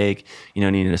 I was like, hey, need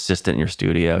an assistant in your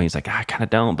studio. And he's like, I kind of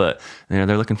don't, but they're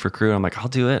looking for crew. And I'm like, I'll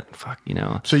do it. Fuck,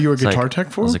 So you were a guitar tech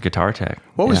for? I was a guitar tech.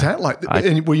 What was that like?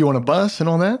 And were you on a bus and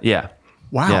all that? Yeah.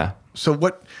 Wow. Yeah. So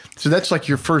that's like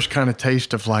your first kind of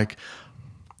taste of like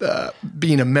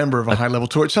being a member of a high level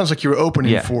tour. It sounds like you were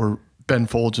opening for Ben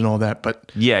Folds and all that,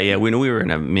 but yeah, we were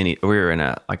in an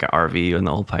RV in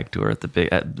the Old Pike tour at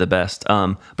the best.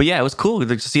 But yeah, it was cool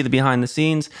to see the behind the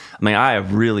scenes. I mean, I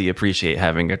really appreciate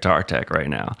having guitar tech right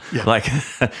now. Yeah. Like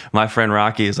my friend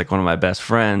Rocky is like one of my best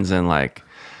friends, and like,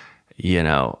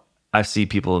 I see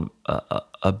people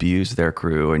abuse their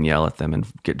crew and yell at them and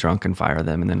get drunk and fire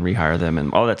them and then rehire them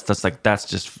and all that stuff. That's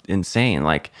just insane.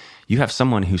 Like, you have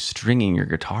someone who's stringing your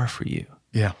guitar for you.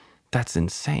 Yeah. That's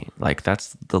insane. Like,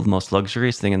 that's the most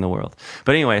luxurious thing in the world.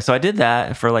 But anyway, so I did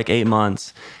that for like 8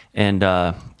 months, and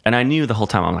I knew the whole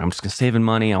time, I'm just gonna saving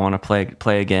money. I want to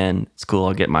play again. It's cool.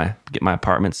 I'll get my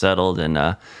apartment settled, and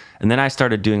then I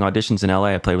started doing auditions in LA.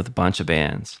 I played with a bunch of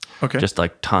bands, just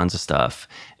like tons of stuff,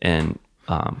 and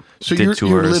so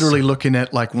you're literally looking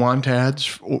at like want ads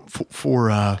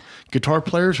for guitar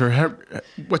players, or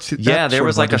what's it? Yeah, there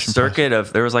was like a circuit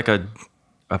of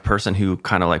a person who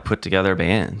kind of like put together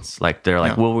bands. Like they're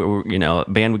like, a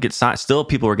band would get signed. Still,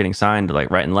 people were getting signed to like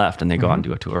right and left, and they go out and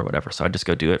do a tour or whatever. So I just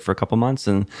go do it for a couple months.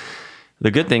 And the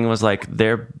good thing was like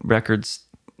their records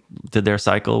did their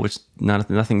cycle, which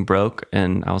nothing broke.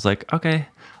 And I was like, okay,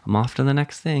 I'm off to the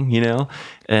next thing,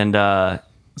 And but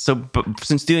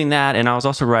since doing that, and I was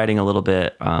also writing a little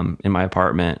bit in my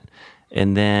apartment,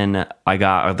 and then I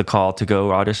got the call to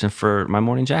go audition for My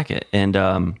Morning Jacket. And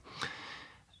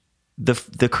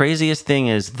the craziest thing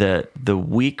is that the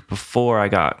week before I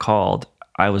got called,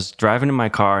 I was driving in my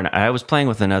car, and I was playing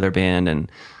with another band,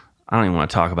 and I don't even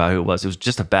want to talk about who it was. It was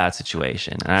just a bad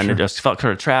situation. And I just felt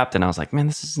sort of trapped, and I was like, man,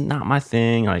 this is not my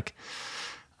thing. Like,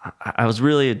 I was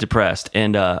really depressed,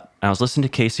 and I was listening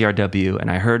to KCRW,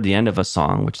 and I heard the end of a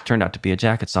song, which turned out to be a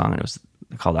Jacket song, and it was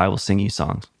called I Will Sing You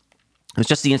Songs. It was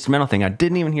just the instrumental thing. I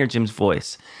didn't even hear Jim's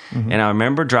voice. And I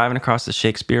remember driving across the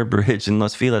Shakespeare Bridge in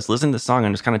Los Feliz, listening to the song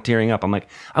and just kind of tearing up. I'm like,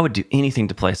 I would do anything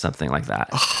to play something like that.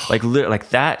 Like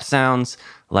that sounds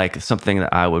like something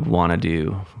that I would want to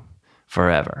do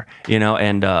forever,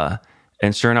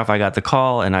 and sure enough, I got the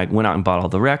call, and I went out and bought all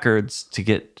the records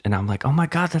and I'm like, oh my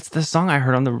God, that's the song I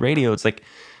heard on the radio. It's like,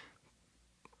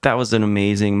 that was an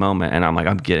amazing moment. And I'm like,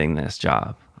 I'm getting this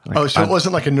job. Like, so it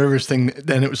wasn't like a nervous thing.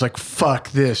 Then it was like,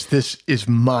 fuck this. This is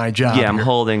my job. Yeah, I'm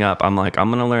holding up. I'm like, I'm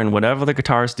going to learn whatever the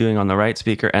guitarist's doing on the right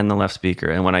speaker and the left speaker.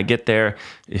 And when I get there,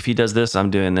 if he does this, I'm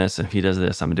doing this. If he does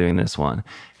this, I'm doing this one.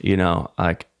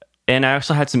 And I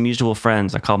also had some mutual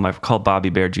friends. I called Bobby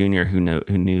Bear Jr., who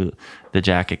knew the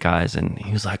Jacket guys, and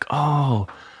he was like, "Oh,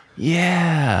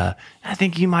 yeah, I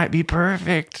think you might be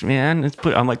perfect, man."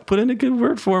 I'm like, put in a good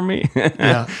word for me.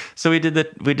 Yeah. So we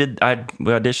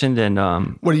auditioned, and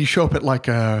what, do you show up at like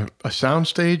a sound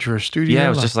stage or a studio? Yeah, it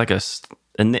was just like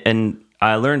and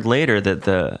I learned later that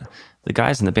the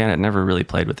guys in the band had never really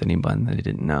played with anyone that they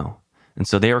didn't know, and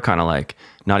so they were kind of like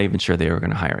not even sure they were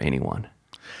going to hire anyone.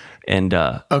 And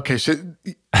okay, so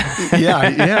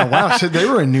yeah, wow. So they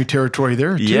were in new territory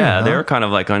there too. Yeah, huh? they were kind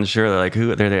of like unsure. They're like,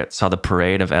 who? They saw the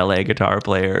parade of LA guitar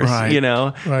players, Right, you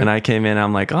know. right. And I came in.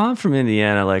 I'm like, oh, I'm from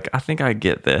Indiana. Like, I think I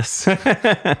get this.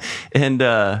 and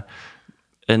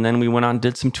then we went on,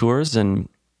 did some tours, and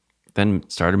then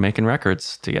started making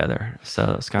records together.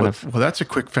 So it's kind of well. That's a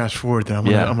quick fast forward. Then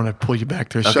Yeah. I'm gonna pull you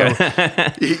back there. Okay.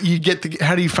 So you get the.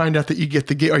 How do you find out that you get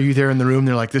the gig? Are you there in the room?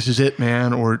 They're like, "This is it,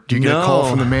 man," or do you get a call No.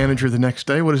 from the manager the next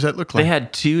day? What does that look like? They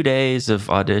had 2 days of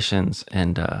auditions,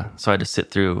 and so I had to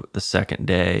sit through the second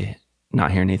day,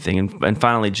 not hear anything. And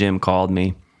finally, Jim called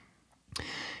me,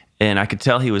 and I could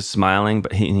tell he was smiling,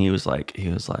 but he was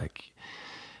like,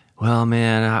 well,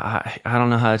 man, I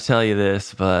don't know how to tell you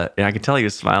this, but and I could tell he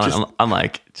was smiling. I'm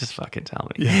like, just fucking tell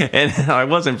me. Yeah. And I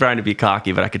wasn't trying to be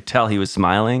cocky, but I could tell he was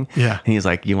smiling. Yeah. And he's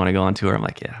like, you want to go on tour? I'm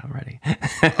like, yeah, I'm ready.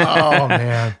 Oh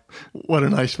man, what a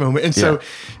nice moment! And so,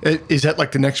 is that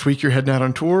like the next week you're heading out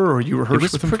on tour, or you rehearsed It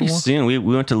was with them pretty for a while? soon. We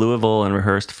went to Louisville and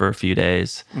rehearsed for a few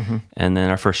days, and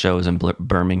then our first show was in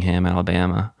Birmingham,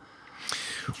 Alabama.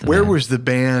 Where was the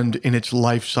band in its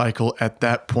life cycle at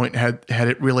that point? Had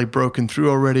it really broken through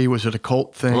already? Was it a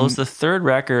cult thing? Well, it was the third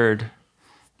record.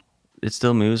 It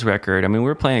Still Moves record. I mean, we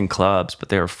were playing clubs, but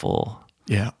they were full.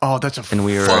 Yeah. Oh, that's a And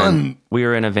we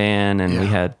were in a van, and we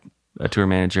had a tour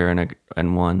manager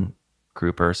and one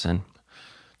crew person.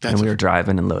 And we were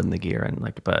driving and loading the gear,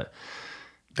 and but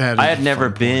I had never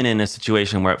been in a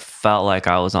situation where it felt like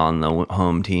I was on the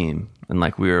home team and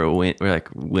like we were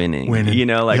winning. You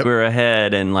know, like we were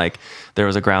ahead, and like there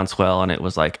was a groundswell, and it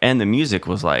was like, and the music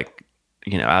was like,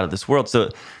 you know, out of this world. So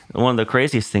one of the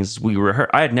craziest things is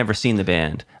I had never seen the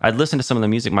band. I'd listened to some of the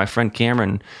music. My friend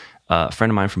Cameron, a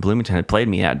friend of mine from Bloomington, had played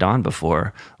me at Dawn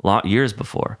before, years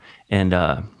before. And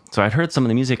so I'd heard some of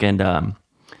the music, and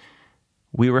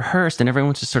we rehearsed, and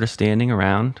everyone was just sort of standing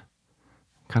around,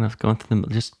 kind of going through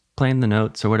just playing the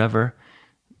notes or whatever.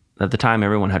 At the time,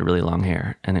 everyone had really long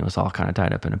hair, and it was all kind of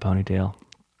tied up in a ponytail.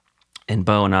 And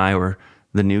Bo and I were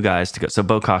the new guys to go. So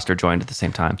Bo Coster joined at the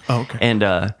same time. Oh, okay.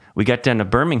 And we got down to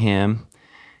Birmingham,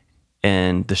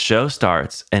 and the show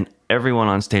starts, and everyone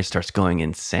on stage starts going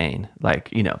insane. Like,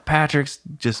 you know, Patrick's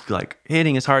just like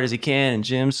hitting as hard as he can, and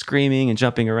Jim's screaming and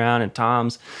jumping around, and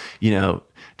Tom's, you know,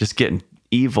 just getting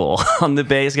evil on the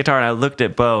bass guitar. And I looked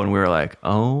at Bo, and we were like,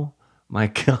 oh my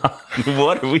God,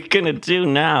 what are we going to do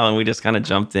now? And we just kind of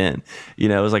jumped in. You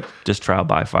know, it was like just trial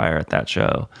by fire at that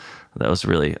show. That was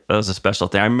a special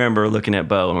thing. I remember looking at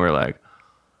Bo, and we were like,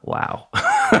 wow,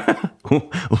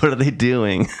 what are they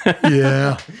doing?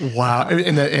 Yeah. Wow.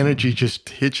 And that energy just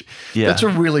hits you. Yeah. That's a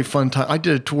really fun time. I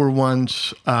did a tour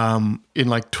once in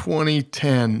like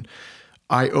 2010.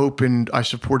 I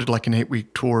supported like an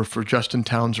 8-week tour for Justin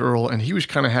Townes Earl, and he was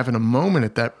kind of having a moment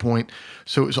at that point.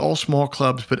 So it was all small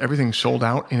clubs, but everything sold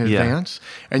out in advance.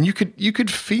 And you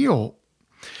could feel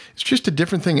it's just a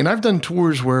different thing. And I've done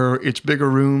tours where it's bigger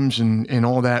rooms and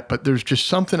all that, but there's just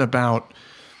something about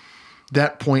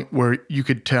that point where you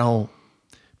could tell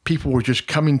people were just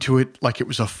coming to it like it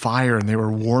was a fire, and they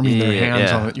were warming their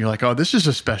hands on it. You're like, oh, this is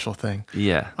a special thing.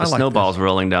 Yeah. The I like snowball's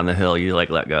rolling down the hill. You like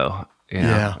let go. You know?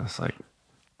 Yeah. It's like,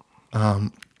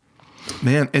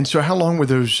 Man, and so how long were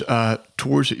those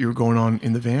tours that you were going on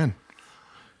in the van?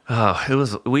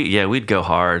 oh, we'd go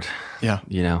hard. Yeah.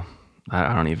 You know,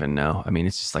 I don't even know. I mean,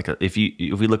 it's just like if we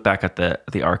look back at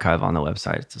the archive on the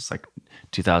website, it's just like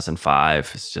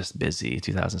 2005. It's just busy.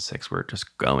 2006, we're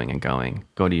just going and going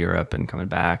to Europe and coming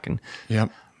back. And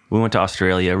we went to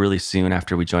Australia really soon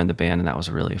after we joined the band, and that was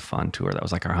a really fun tour. That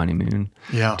was like our honeymoon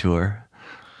tour.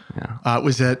 Yeah.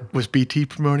 Was BT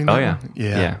promoting that? Oh yeah. one?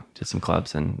 Yeah. Did some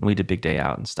clubs, and we did Big Day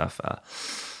Out and stuff.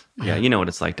 Yeah. You know what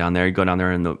it's like down there. You go down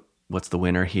there and what's the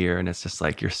winter here? And it's just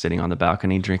like you're sitting on the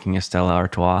balcony drinking a Stella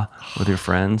Artois with your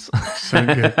friends. So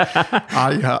good.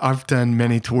 I've done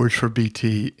many tours for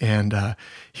BT, and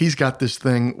he's got this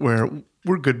thing where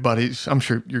we're good buddies. I'm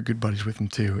sure you're good buddies with him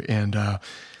too. And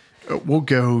we'll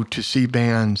go to see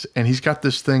bands, and he's got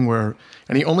this thing where,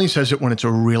 and he only says it when it's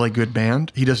a really good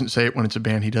band. He doesn't say it when it's a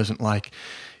band he doesn't like.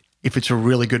 If it's a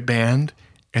really good band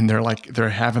and they're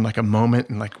having like a moment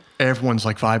and like everyone's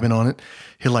like vibing on it,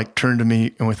 he'll like turn to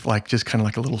me and with like just kind of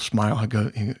like a little smile, I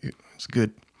go, it's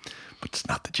good, but it's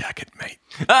not the jacket, mate.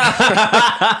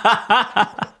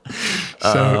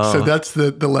 So that's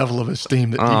the level of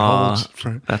esteem that he holds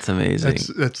for. That's amazing.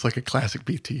 That's like a classic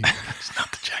BT. It's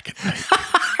not the jacket, mate.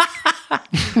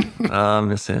 I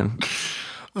miss him.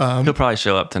 He'll probably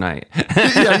show up tonight.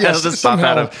 Yeah. He'll just pop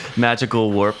out of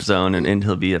magical warp zone, and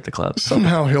he'll be at the club.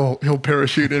 Somehow he'll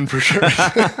parachute in for sure.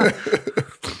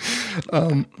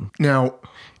 Now,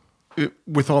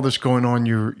 with all this going on,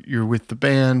 you're with the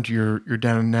band, you're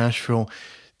down in Nashville.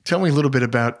 Tell me a little bit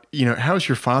about, how's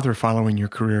your father following your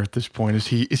career at this point? Is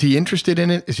he interested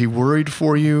in it? Is he worried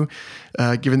for you,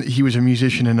 given that he was a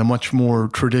musician in a much more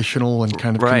traditional and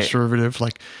kind of conservative?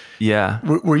 Yeah.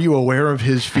 Were you aware of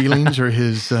his feelings or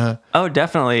his? Oh,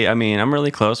 definitely. I mean, I'm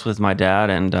really close with my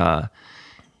dad, and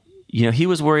he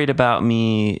was worried about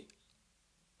me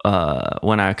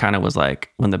when I kind of was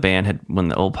when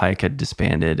the old Pike had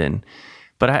disbanded,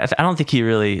 but I don't think he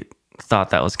really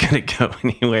thought that was going to go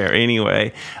anywhere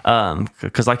anyway.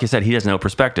 Because like you said, he has no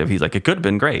perspective. He's like, it could have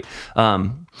been great.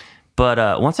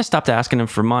 But once I stopped asking him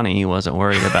for money, he wasn't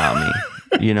worried about me,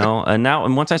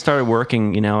 and once I started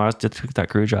working, I took that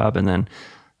crew job, and then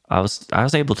I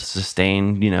was able to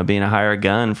sustain, being a hired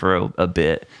gun for a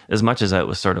bit, as much as it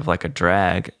was sort of like a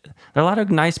drag. There are a lot of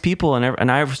nice people,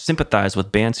 and I sympathize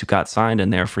with bands who got signed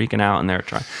and they're freaking out and they're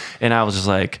trying. And I was just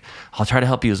like, I'll try to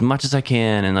help you as much as I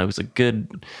can. And it was a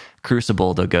good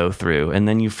crucible to go through. And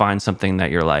then you find something that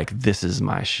you're like, this is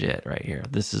my shit right here.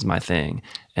 This is my thing.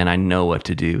 And I know what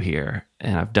to do here.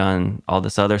 And I've done all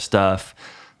this other stuff.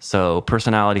 So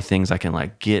personality things, I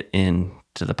can get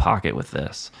into the pocket with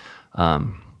this.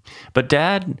 But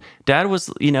dad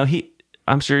was,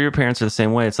 I'm sure your parents are the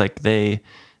same way. It's like they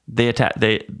get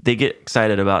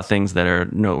excited about things that are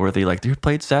noteworthy. Like, you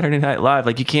played Saturday Night Live.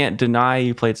 Like, you can't deny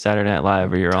you played Saturday Night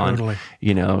Live, or you're totally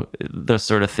on, those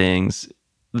sort of things.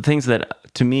 The things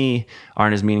that to me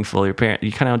aren't as meaningful. You kind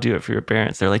of don't do it for your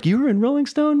parents. They're like, you were in Rolling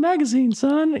Stone magazine,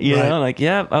 son. You know, like,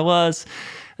 yeah, I was.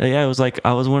 Yeah, it was like,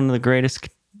 I was one of the greatest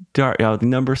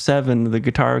number 7, the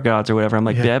Guitar Gods or whatever. I'm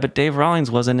like, yeah, but Dave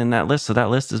Rawlings wasn't in that list, so that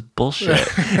list is bullshit.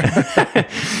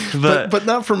 but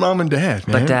not for mom and dad,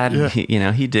 man. But dad,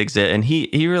 he digs it, and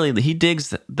he really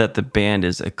digs that the band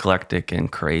is eclectic and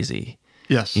crazy.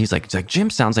 Yes, he's like Jim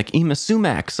sounds like Ema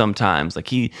Sumac sometimes. Like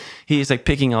he's like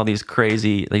picking all these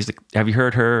crazy. He's like, have you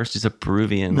heard her? She's a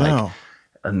Peruvian,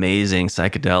 amazing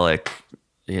psychedelic,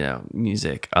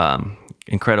 music.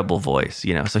 Incredible voice,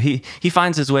 so he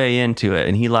finds his way into it,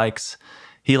 and he likes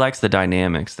the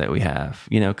dynamics that we have,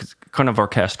 kind of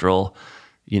orchestral,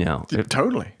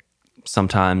 totally.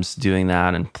 Sometimes doing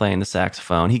that and playing the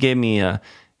saxophone. He gave me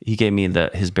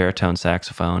his baritone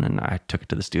saxophone, and I took it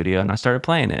to the studio and I started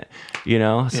playing it,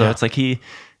 So it's like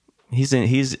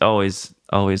he's always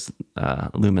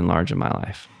looming large in my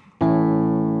life.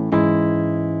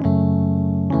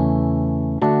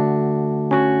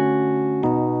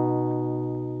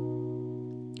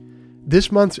 This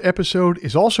month's episode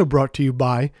is also brought to you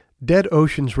by Dead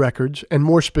Oceans Records, and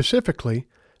more specifically,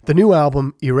 the new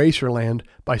album Eraserland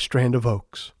by Strand of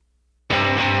Oaks.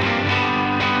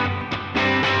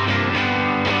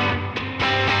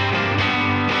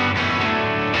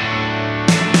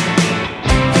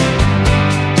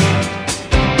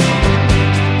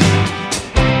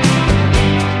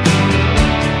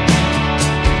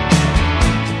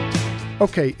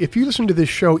 Okay, if you listen to this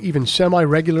show even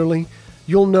semi-regularly,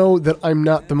 you'll know that I'm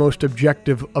not the most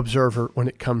objective observer when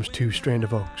it comes to Strand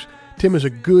of Oaks. Tim is a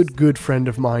good friend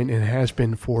of mine and has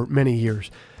been for many years.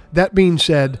 That being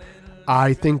said,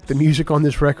 I think the music on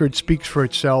this record speaks for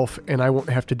itself, and I won't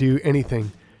have to do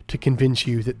anything to convince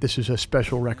you that this is a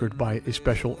special record by a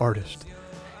special artist.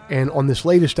 And on this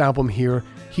latest album here,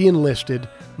 he enlisted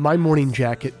My Morning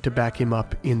Jacket to back him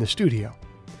up in the studio.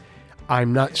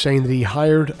 I'm not saying that he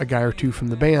hired a guy or two from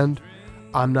the band.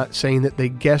 I'm not saying that they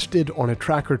guested on a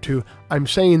track or two. I'm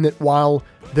saying that while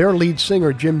their lead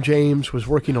singer, Jim James, was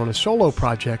working on a solo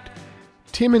project,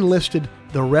 Tim enlisted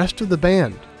the rest of the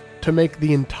band to make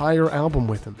the entire album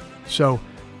with him. So,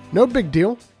 no big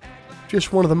deal.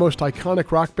 Just one of the most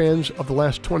iconic rock bands of the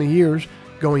last 20 years,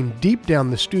 going deep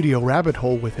down the studio rabbit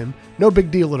hole with him. No big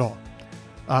deal at all.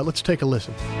 Let's take a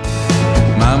listen.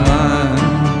 My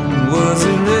mind was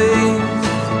erased.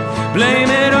 Blame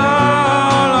it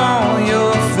all on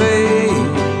your fate.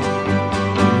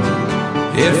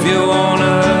 If you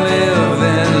wanna live,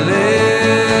 then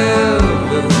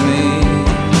live with me.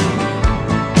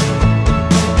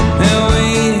 And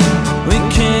we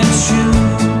can't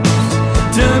choose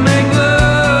to make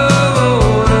love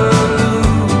or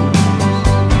lose.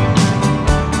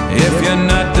 If you're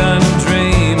not done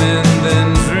dreaming, then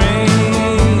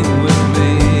dream with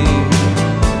me.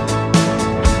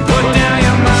 Put down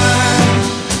your mind,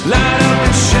 light up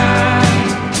and shine.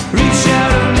 Reach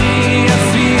out to me, I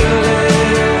feel it.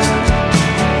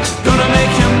 Gonna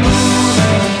make you move,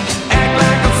 act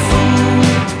like a fool.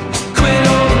 Quit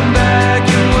holding back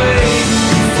and wait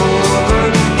for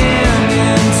the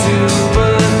ending to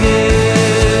begin.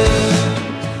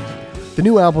 The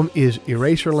new album is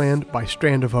Eraserland by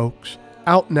Strand of Oaks,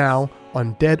 out now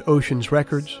on Dead Oceans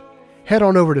Records. head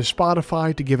on over to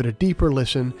Spotify to give it a deeper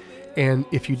listen. And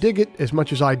if you dig it as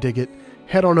much as I dig it,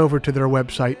 head on over to their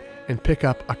website and pick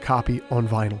up a copy on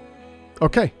vinyl.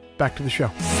 Okay, back to the show.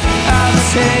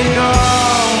 I'll take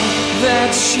all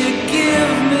that you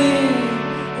give me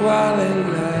while it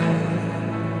lasts.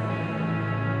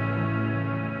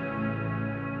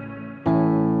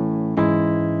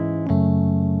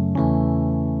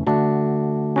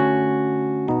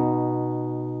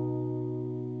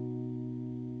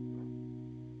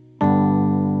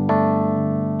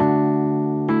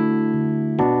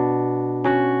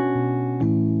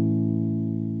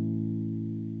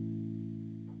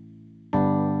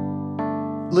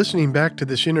 Listening back to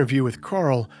this interview with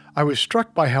Carl, I was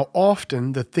struck by how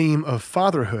often the theme of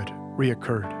fatherhood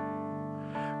reoccurred.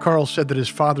 Carl said that his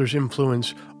father's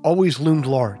influence always loomed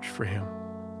large for him.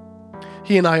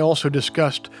 He and I also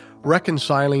discussed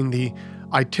reconciling the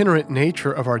itinerant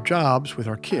nature of our jobs with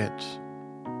our kids.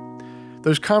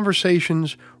 Those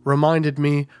conversations reminded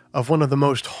me of one of the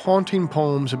most haunting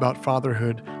poems about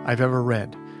fatherhood I've ever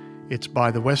read. It's by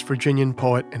the West Virginian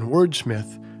poet and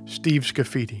wordsmith Steve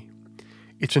Scafidi.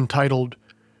 It's entitled,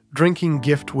 Drinking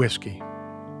Gift Whiskey.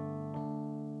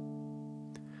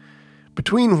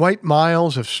 Between white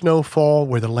miles of snowfall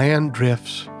where the land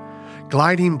drifts,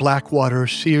 gliding black water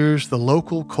sears the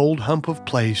local cold hump of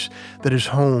place that is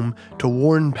home to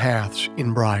worn paths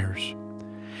in briars.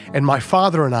 And my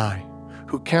father and I,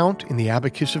 who count in the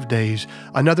abacus of days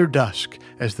another dusk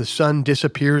as the sun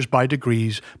disappears by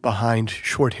degrees behind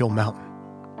Short Hill Mountain.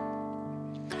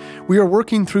 We are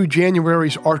working through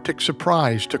January's Arctic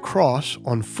surprise to cross,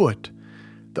 on foot,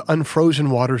 the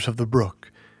unfrozen waters of the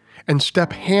brook, and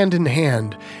step hand in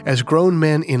hand as grown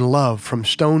men in love from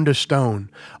stone to stone,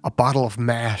 a bottle of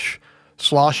mash,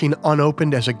 sloshing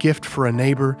unopened as a gift for a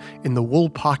neighbor in the wool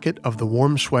pocket of the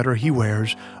warm sweater he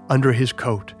wears under his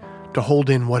coat to hold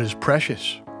in what is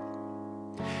precious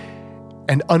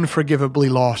and unforgivably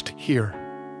lost here.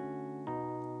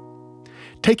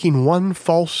 Taking one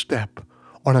false step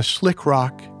on a slick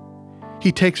rock,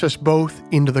 he takes us both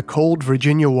into the cold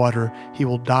Virginia water he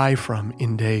will die from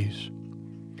in days.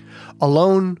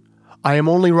 Alone, I am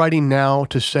only writing now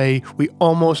to say we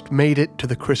almost made it to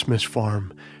the Christmas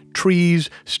farm,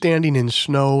 trees standing in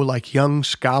snow like young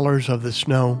scholars of the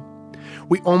snow.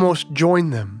 We almost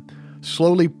joined them,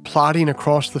 slowly plodding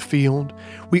across the field.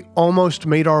 We almost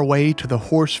made our way to the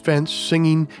horse fence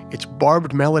singing its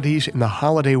barbed melodies in the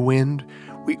holiday wind.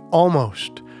 We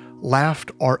almost laughed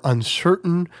our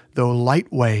uncertain, though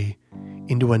light way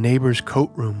into a neighbor's coat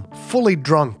room, fully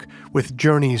drunk with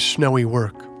journey's snowy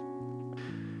work.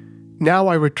 Now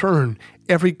I return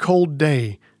every cold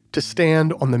day to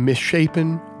stand on the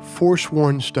misshapen,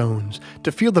 forsworn stones,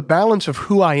 to feel the balance of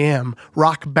who I am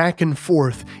rock back and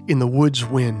forth in the wood's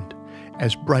wind,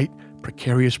 as bright,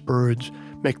 precarious birds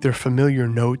make their familiar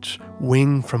notes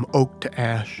wing from oak to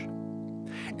ash.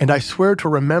 And I swear to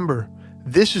remember,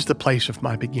 this is the place of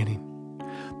my beginning.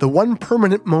 The one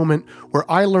permanent moment where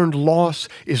I learned loss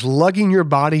is lugging your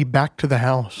body back to the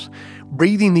house,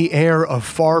 breathing the air of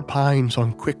far pines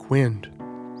on quick wind.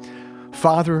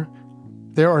 Father,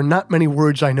 there are not many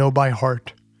words I know by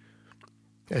heart.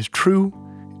 As true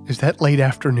as that late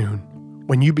afternoon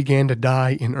when you began to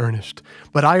die in earnest,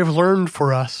 but I have learned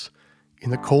for us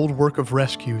in the cold work of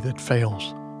rescue that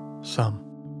fails some.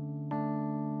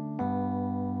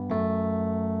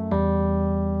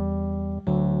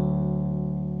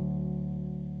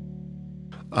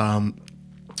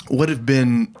 What have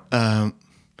been,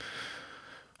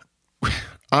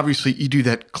 obviously you do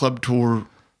that club tour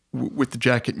with the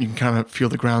jacket and you can kind of feel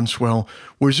the groundswell.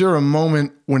 Was there a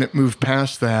moment when it moved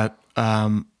past that,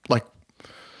 I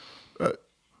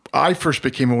first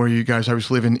became aware of you guys, I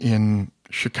was living in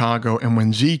Chicago, and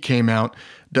when Z came out,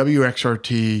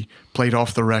 WXRT played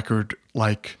Off the Record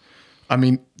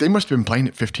they must have been playing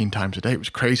it 15 times a day. It was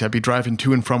crazy. I'd be driving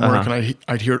to and from work, and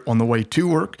I'd hear it on the way to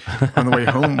work, on the way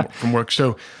home from work.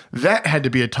 So that had to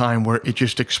be a time where it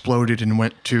just exploded and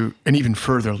went to an even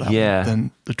further level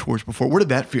than the tours before. What did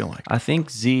that feel like? I think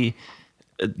Z,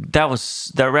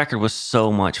 that record was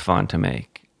so much fun to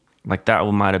make. Like that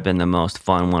might have been the most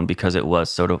fun one because it was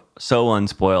sort of so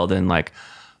unspoiled and like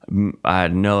I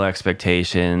had no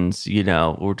expectations.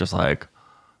 We're just like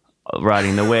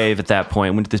riding the wave at that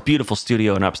point. Went to this beautiful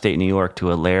studio in upstate New York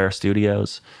to Allaire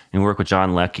Studios and worked with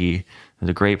John Leckie, who's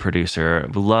a great producer.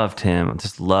 We loved him.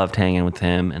 Just loved hanging with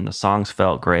him, and the songs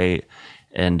felt great.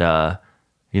 And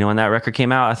when that record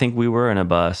came out, I think we were in a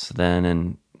bus then,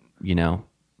 and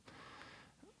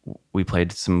we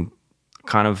played some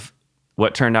kind of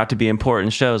what turned out to be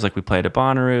important shows. Like we played at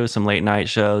Bonnaroo, some late night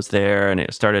shows there, and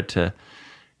it started to,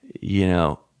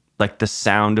 like the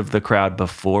sound of the crowd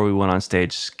before we went on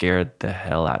stage scared the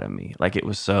hell out of me. Like it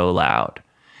was so loud.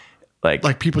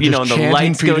 Like people you just know, the chanting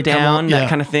lights for you go to come down, on? that Yeah.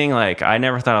 kind of thing. Like I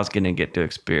never thought I was going to get to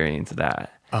experience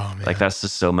that. Oh, man. Like that's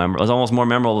just so memorable. It was almost more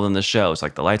memorable than the show. It's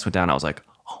like the lights went down. I was like,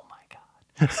 oh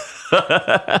my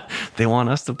God, they want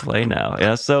us to play now.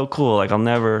 Yeah, it's so cool. Like I'll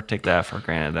never take that for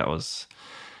granted. That was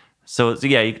so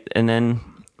yeah. And then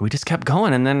we just kept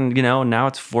going. And then, you know, now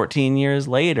it's 14 years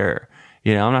later.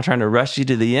 You know, I'm not trying to rush you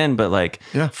to the end, but like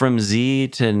from Z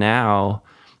to now,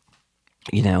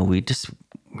 you know, we've just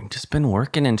been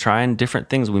working and trying different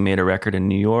things. We made a record in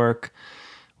New York.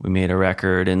 We made a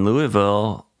record in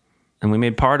Louisville. And we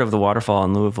made part of the waterfall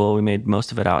in Louisville. We made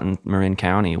most of it out in Marin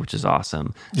County, which is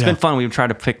awesome. It's been fun. We've tried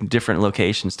to pick different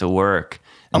locations to work.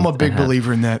 I'm a big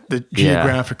believer in that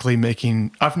geographically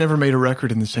making, I've never made a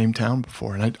record in the same town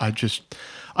before. And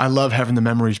I love having the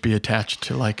memories be attached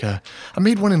to like I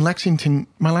made one in Lexington.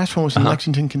 My last one was in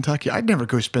Lexington, Kentucky. I'd never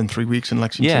go spend 3 weeks in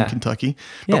Lexington, Kentucky,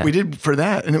 but we did for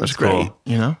that. And it was great, cool.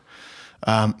 you know?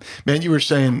 Man, you were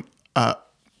saying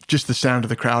just the sound of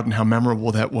the crowd and how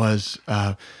memorable that was.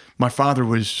 My father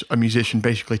was a musician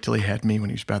basically till he had me when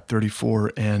he was about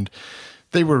 34. And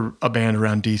they were a band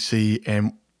around D.C.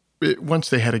 And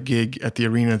once they had a gig at the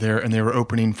arena there, and they were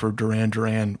opening for Duran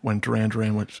Duran when Duran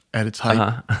Duran was at its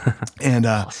height. And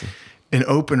awesome. An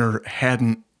opener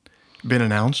hadn't been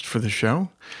announced for the show.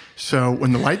 So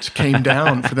when the lights came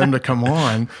down for them to come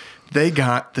on, they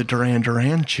got the Duran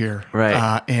Duran cheer.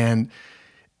 Right. And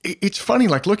it's funny,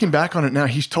 like looking back on it now,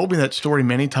 he's told me that story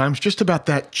many times just about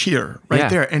that cheer right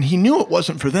there. And he knew it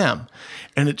wasn't for them.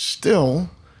 And it's still,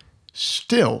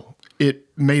 it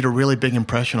made a really big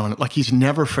impression on it. Like he's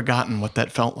never forgotten what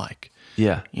that felt like.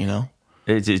 Yeah. You know?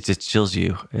 It just chills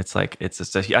you. It's like, I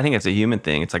think it's a human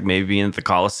thing. It's like maybe being at the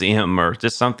Coliseum or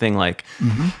just something like,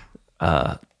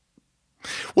 well,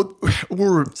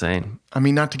 we're insane. I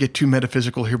mean, not to get too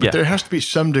metaphysical here, but there has to be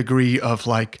some degree of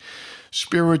like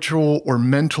spiritual or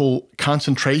mental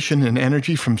concentration and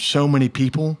energy from so many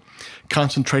people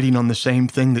concentrating on the same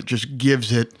thing that just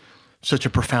gives it such a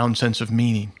profound sense of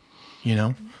meaning, you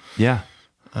know? Yeah.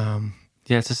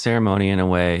 It's a ceremony in a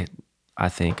way, I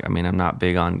think. I mean, I'm not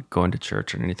big on going to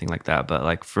church or anything like that, but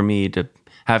like for me to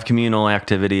have communal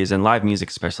activities and live music,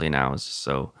 especially now, is just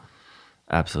so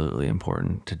absolutely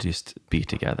important to just be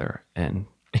together. And,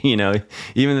 you know,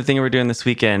 even the thing we're doing this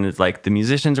weekend is like the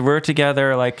musicians were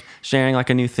together, like sharing like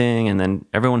a new thing. And then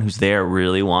everyone who's there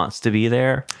really wants to be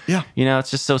there. Yeah. You know,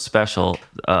 it's just so special.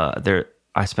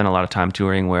 I spent a lot of time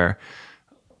touring where,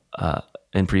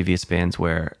 in previous bands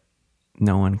where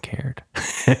no one cared.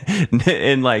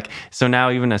 And like, so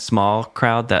now even a small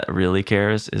crowd that really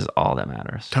cares is all that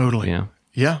matters. Totally. You know?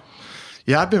 Yeah.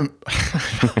 Yeah,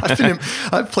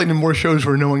 I've played in more shows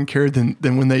where no one cared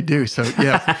than when they do. So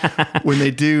yeah, when they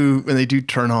do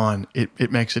turn on,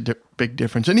 it makes a big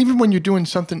difference. And even when you're doing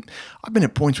something, I've been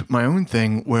at points with my own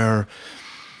thing where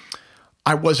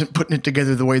I wasn't putting it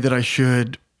together the way that I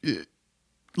should.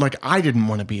 Like I didn't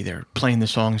want to be there playing the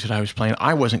songs that I was playing.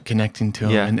 I wasn't connecting to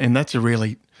them. Yeah. And that's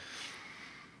I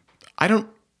don't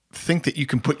think that you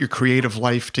can put your creative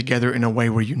life together in a way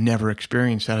where you never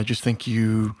experience that. I just think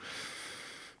I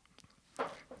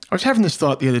was having this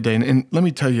thought the other day, and let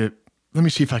me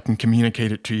see if I can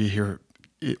communicate it to you here.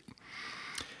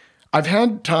 I've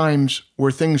had times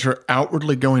where things are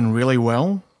outwardly going really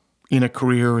well in a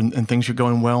career and things are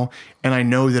going well, and I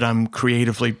know that I'm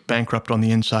creatively bankrupt on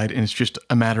the inside, and it's just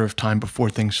a matter of time before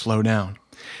things slow down.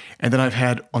 And then I've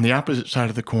had, on the opposite side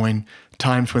of the coin,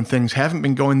 times when things haven't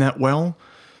been going that well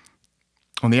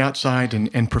on the outside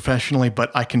and professionally,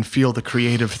 but I can feel the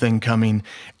creative thing coming.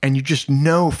 And you just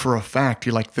know for a fact,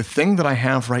 you're like, the thing that I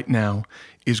have right now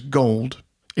is gold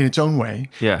in its own way.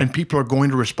 Yeah. And people are going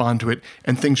to respond to it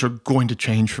and things are going to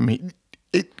change for me.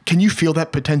 Can you feel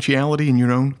that potentiality in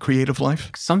your own creative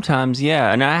life? Sometimes,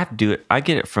 yeah. And I have to do it. I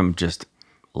get it from just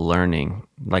learning.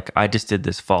 Like I just did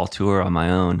this fall tour on my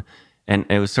own and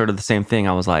it was sort of the same thing.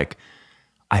 I was like,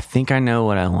 I think I know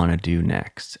what I want to do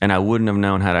next. And I wouldn't have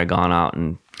known had I gone out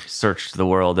and searched the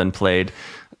world and played,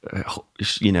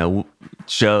 you know,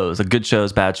 shows, good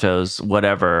shows, bad shows,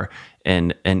 whatever.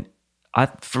 And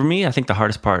for me, I think the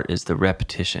hardest part is the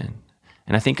repetition.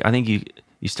 And I think you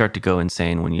start to go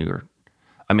insane when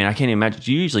I mean, I can't imagine,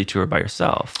 you usually tour by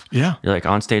yourself. Yeah. You're like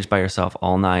on stage by yourself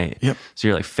all night. Yep. So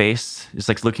you're like it's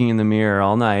like looking in the mirror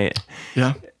all night.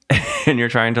 Yeah. And you're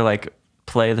trying to like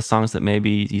play the songs that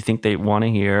maybe you think they want to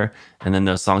hear, and then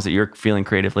those songs that you're feeling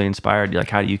creatively inspired, you're like,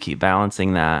 how do you keep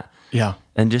balancing that? Yeah.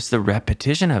 And just the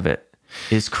repetition of it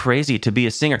is crazy to be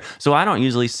a singer. So I don't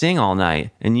usually sing all night,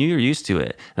 and you're used to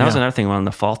it. And that was another thing on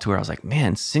the fall tour. I was like,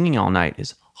 man, singing all night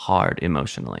is hard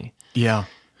emotionally. Yeah.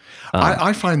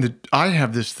 I find that I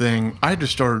have this thing. I had to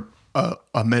start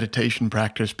a meditation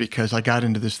practice because I got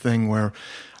into this thing where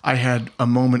I had a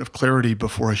moment of clarity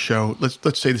before a show.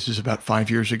 Let's say this is about 5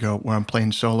 years ago where I'm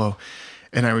playing solo.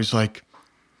 And I was like,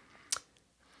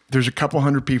 there's a couple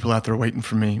hundred people out there waiting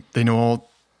for me. They know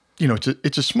all,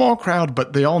 it's a small crowd,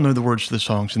 but they all know the words to the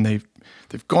songs, and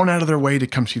they've gone out of their way to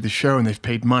come see the show, and they've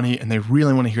paid money, and they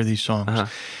really want to hear these songs. Uh-huh.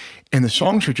 And the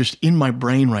songs are just in my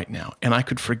brain right now, and I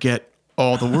could forget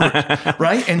all the words,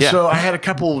 right? And so I had a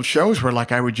couple of shows where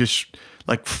I would just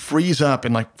freeze up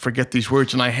and forget these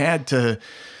words, and I had to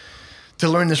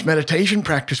learn this meditation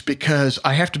practice because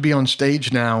I have to be on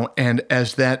stage now, and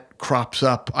as that crops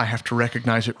up, I have to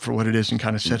recognize it for what it is and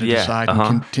kind of set it aside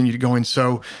and continue to go in.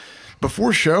 So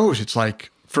before shows, it's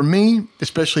for me,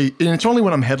 especially, and it's only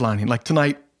when I'm headlining. Like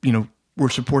tonight, we're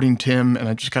supporting Tim, and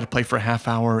I just got to play for a half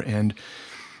hour, and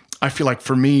I feel like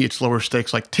for me, it's lower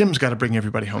stakes. Like Tim's got to bring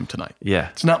everybody home tonight. Yeah.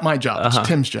 It's not my job. It's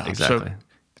Tim's job. Exactly. So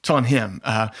it's on him.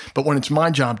 But when it's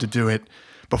my job to do it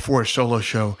before a solo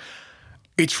show,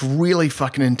 it's really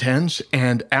fucking intense.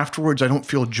 And afterwards, I don't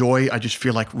feel joy. I just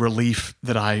feel relief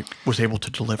that I was able to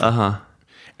deliver.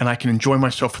 And I can enjoy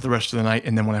myself for the rest of the night.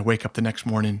 And then when I wake up the next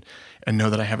morning and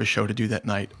know that I have a show to do that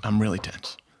night, I'm really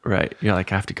tense. Right. You're I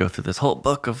have to go through this whole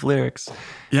book of lyrics.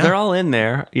 Yeah. They're all in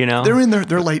there, They're in there.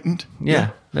 They're latent.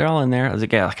 Yeah. They're all in there. I was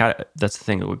that's the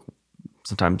thing.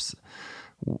 Sometimes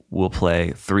we'll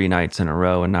play 3 nights in a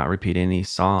row and not repeat any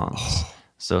songs.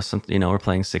 So we're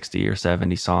playing 60 or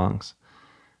 70 songs.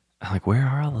 I'm where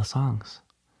are all the songs?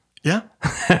 Yeah.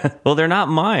 Well, they're not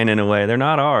mine in a way. They're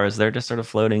not ours. They're just sort of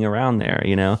floating around there,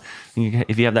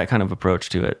 If you have that kind of approach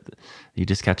to it, you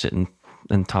just catch it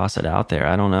and toss it out there.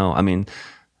 I don't know. I mean,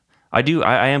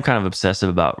 I am kind of obsessive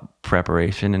about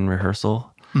preparation and rehearsal.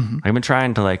 Mm-hmm. I've been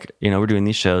trying to we're doing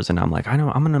these shows and I'm I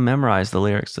know I'm going to memorize the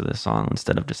lyrics to this song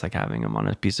instead of just having them on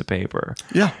a piece of paper.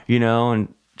 Yeah.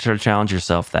 And sort of challenge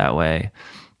yourself that way.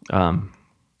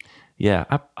 Yeah,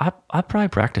 I probably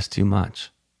practice too much.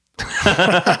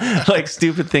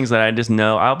 Stupid things that I just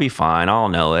know I'll be fine. I'll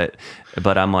know it,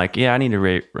 but I'm I need to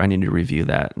review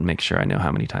that and make sure I know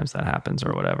how many times that happens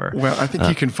or whatever. Well, I think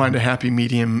you can find a happy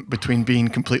medium between being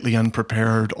completely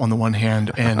unprepared on the one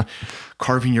hand and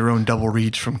carving your own double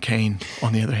reeds from Kane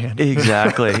on the other hand.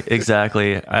 Exactly.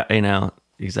 Exactly.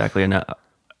 And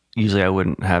usually I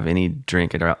wouldn't have any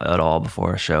drink at all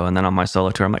before a show. And then on my solo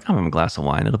tour, I'm I'm having a glass of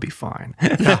wine. It'll be fine.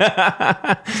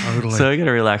 Yeah, totally. So I got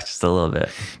to relax just a little bit.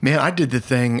 Man, I did the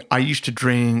thing. I used to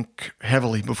drink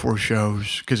heavily before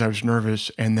shows because I was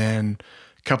nervous. And then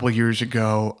a couple of years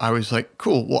ago, I was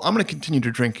cool, well, I'm going to continue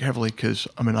to drink heavily because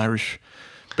I'm an Irish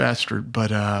bastard.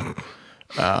 But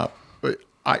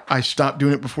I stopped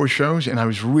doing it before shows, and I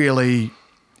was really...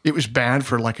 It was bad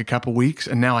for a couple weeks,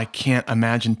 and now I can't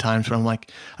imagine times when I'm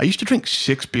I used to drink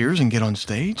 6 beers and get on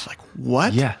stage.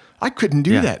 What? Yeah. I couldn't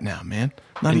do that now, man.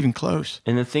 Not even close.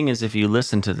 And the thing is, if you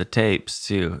listen to the tapes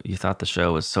too, you thought the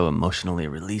show was so emotionally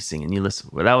releasing, and you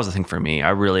listen. Well, that was the thing for me.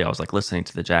 I was listening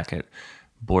to the Jacket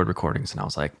board recordings, and I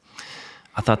was I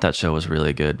thought that show was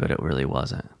really good, but it really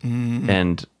wasn't. Mm-hmm.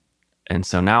 And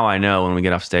so now I know when we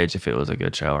get off stage if it was a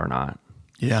good show or not.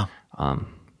 Yeah.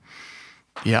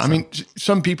 Yeah, I mean,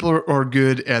 some people are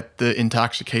good at the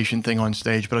intoxication thing on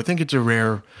stage, but I think it's a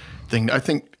rare thing. I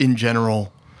think in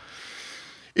general,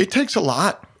 it takes a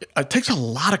lot. It takes a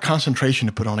lot of concentration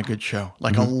to put on a good show.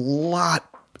 A lot.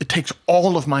 It takes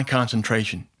all of my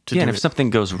concentration to do it. And if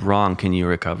something goes wrong, can you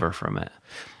recover from it?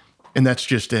 And that's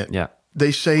just it. Yeah.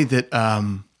 They say that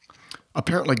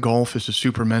apparently golf is a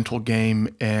super mental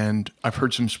game, and I've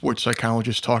heard some sports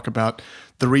psychologists talk about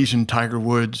the reason Tiger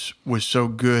Woods was so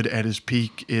good at his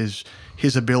peak is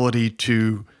his ability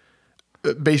to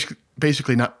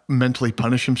basically not mentally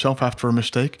punish himself after a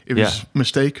mistake. It was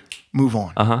mistake, move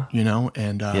on.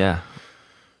 And yeah,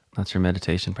 that's your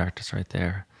meditation practice right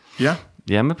there. Yeah,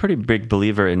 yeah. I'm a pretty big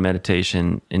believer in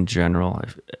meditation in general,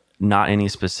 not any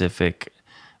specific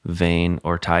vein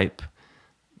or type,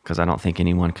 because I don't think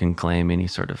anyone can claim any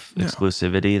sort of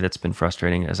exclusivity. That's been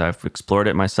frustrating as I've explored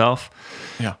it myself.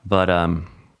 Yeah. But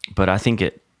I think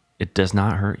it does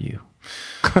not hurt you.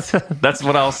 That's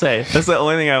what I'll say. That's the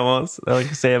only thing I like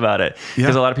to say about it.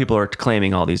 Because a lot of people are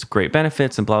claiming all these great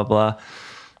benefits and blah, blah,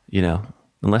 blah.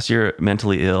 Unless you're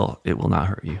mentally ill, it will not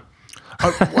hurt you.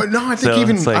 Well, no, I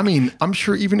think I'm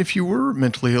sure even if you were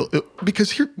mentally ill,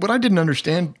 because what I didn't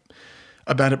understand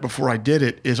about it before I did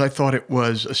it is I thought it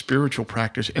was a spiritual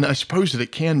practice, and I suppose that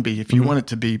it can be if you want it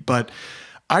to be, but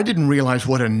I didn't realize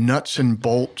what a nuts and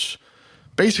bolts,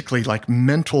 basically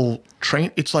mental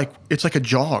train. It's like a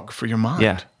jog for your mind.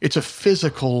 Yeah. It's a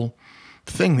physical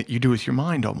thing that you do with your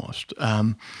mind almost.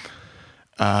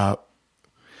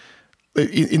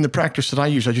 In the practice that I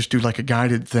use, I just do like a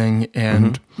guided thing,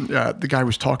 and the guy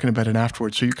was talking about it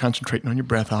afterwards. So you're concentrating on your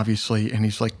breath, obviously, and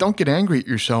he's like, don't get angry at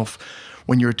yourself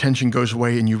when your attention goes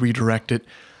away and you redirect it.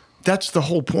 That's the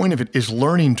whole point of it, is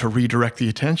learning to redirect the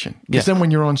attention. Because then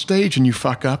when you're on stage and you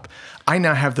fuck up, I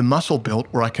now have the muscle built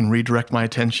where I can redirect my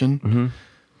attention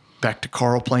back to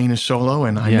Carl playing his solo,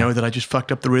 and I know that I just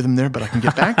fucked up the rhythm there, but I can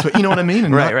get back to it. You know what I mean?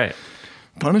 And right.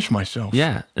 Punish myself.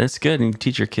 Yeah, it's good. And you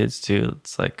teach your kids too.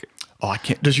 It's like, oh, I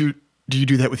can't. Do you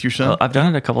do that with your son? well, I've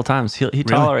done it a couple times. He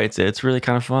tolerates it. It's really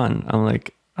kind of fun. I'm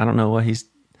like, I don't know what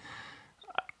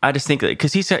I just think that,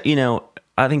 because he's,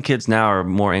 I think kids now are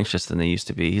more anxious than they used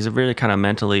to be. He's a really kind of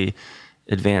mentally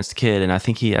advanced kid, and I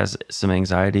think he has some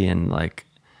anxiety, and like,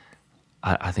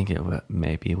 I think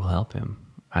maybe will help him.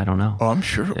 I don't know. Oh, I'm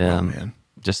sure it will, man.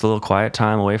 Just a little quiet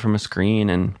time away from a screen,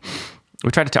 and I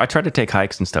tried to take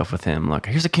hikes and stuff with him. Like,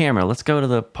 here's a camera. Let's go to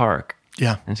the park.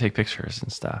 Yeah. And take pictures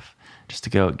and stuff, just to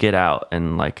go get out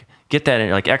and like get that,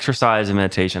 like exercise and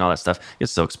meditation, all that stuff.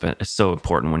 It's so expensive. It's so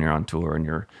important when you're on tour and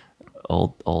you're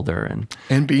older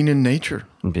and being in nature.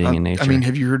 And being in nature. I mean,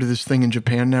 have you heard of this thing in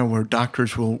Japan now where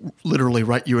doctors will literally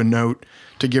write you a note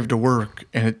to give to work,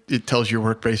 and it tells your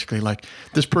work basically like,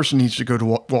 this person needs to go to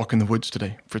walk in the woods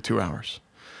today for 2 hours.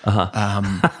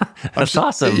 That's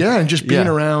awesome. Yeah, and just being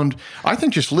around. I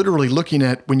think just literally looking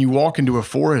at, when you walk into a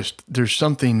forest, there's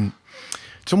something.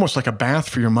 It's almost like a bath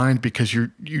for your mind, because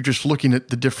you're just looking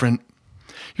at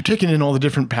you're taking in all the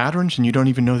different patterns, and you don't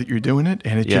even know that you're doing it,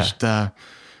 and it just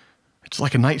it's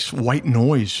like a nice white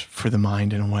noise for the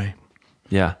mind in a way.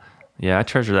 Yeah, I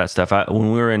treasure that stuff.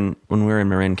 When we were in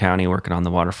Marin County working on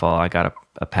the waterfall, I got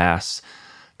a pass,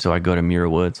 so I'd go to Muir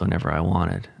Woods whenever I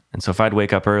wanted. And so if I'd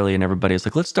wake up early and everybody was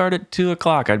like, let's start at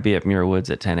 2:00, I'd be at Muir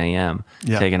Woods at 10 a.m.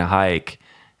 Taking a hike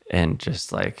and just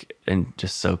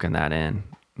soaking that in.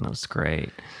 It was great.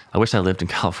 I wish I lived in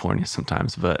California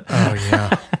sometimes, but oh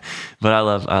yeah, but I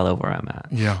love where I'm at.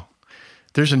 Yeah,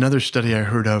 there's another study I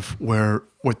heard of where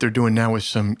what they're doing now with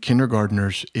some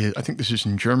kindergartners is, I think this is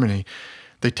in Germany,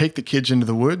 they take the kids into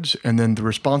the woods, and then the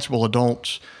responsible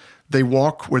adults, they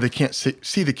walk where they can't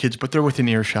see the kids, but they're within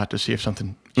earshot to see if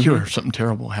something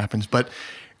terrible happens.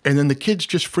 And then the kids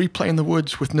just free play in the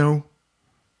woods with no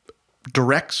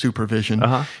direct supervision,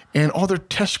 and all their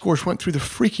test scores went through the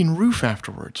freaking roof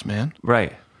afterwards, man.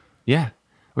 Right. Yeah.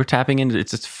 We're tapping into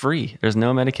it's free. There's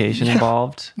no medication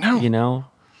involved. No.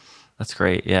 That's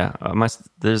great. Yeah.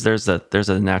 There's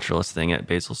a naturalist thing at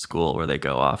Basil School where they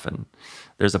go off, and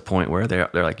there's a point where they're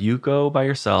like, you go by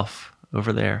yourself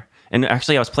over there. And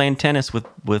actually, I was playing tennis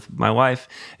with my wife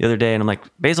the other day, and I'm like,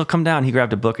 Basil, come down. He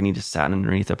grabbed a book, and he just sat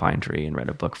underneath a pine tree and read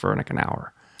a book for like an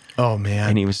hour. Oh, man.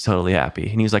 And he was totally happy.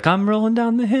 And he was like, I'm rolling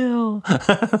down the hill.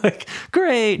 Like,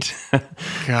 great.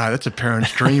 God, that's a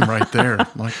parent's dream right there.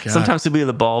 My God. Sometimes he'll be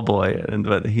the ball boy,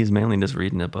 but he's mainly just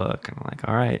reading a book. And I'm like,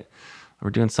 all right,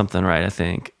 we're doing something right, I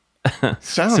think.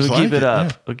 Sounds so we'll like keep it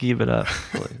up. Yeah. We'll keep it up.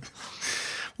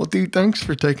 Well, dude, thanks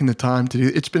for taking the time to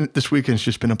do it. This weekend's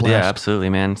just been a blast. Yeah, absolutely,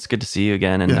 man. It's good to see you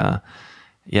again. And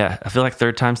I feel like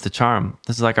third time's the charm.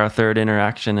 This is like our third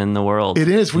interaction in the world. It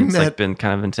is. We met been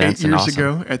kind of intense 8 years and awesome.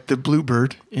 ago at the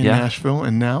Bluebird in Nashville,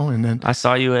 and then I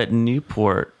saw you at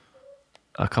Newport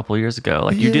a couple years ago.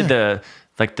 Like you did the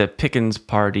Pickens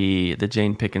party, the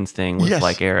Jane Pickens thing with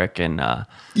like Eric and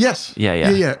yes.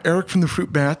 Yeah. Eric from the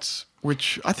Fruit Bats,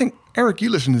 which I think, Eric, you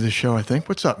listen to this show, I think.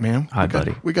 What's up, man? Hi,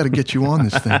 buddy. We got to get you on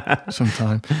this thing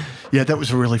sometime. Yeah, that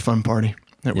was a really fun party.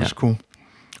 That was cool.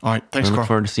 All right. Thanks, Carl. Carl. Look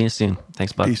forward to seeing you soon.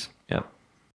 Thanks, bud. Peace. Yep.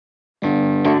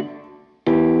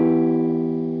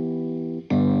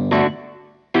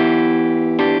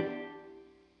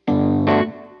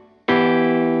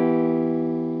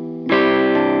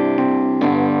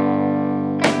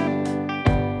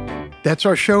 That's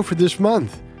our show for this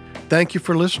month. Thank you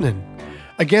for listening.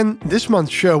 Again, this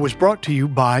month's show was brought to you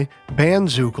by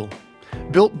Bandzoogle.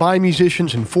 Built by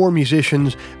musicians and for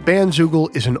musicians,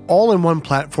 Bandzoogle is an all-in-one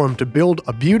platform to build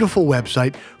a beautiful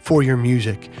website for your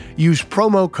music. Use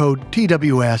promo code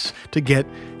TWS to get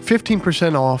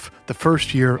 15% off the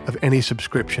first year of any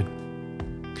subscription.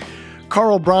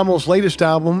 Carl Broeml's latest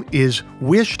album is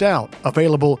Wished Out,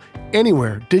 available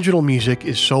anywhere digital music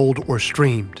is sold or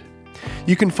streamed.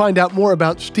 You can find out more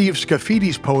about Steve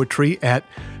Scaffidi's poetry at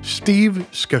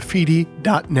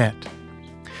stevescaffidi.net.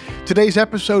 Today's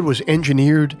episode was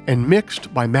engineered and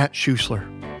mixed by Matt Schuessler.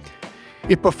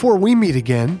 If before we meet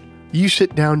again, you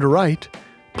sit down to write,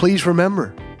 please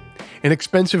remember, an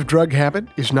expensive drug habit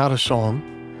is not a song,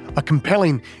 a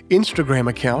compelling Instagram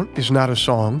account is not a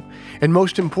song, and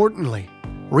most importantly,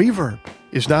 reverb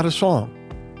is not a song.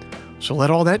 So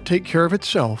let all that take care of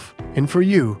itself. And for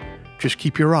you, just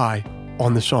keep your eye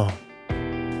on the song.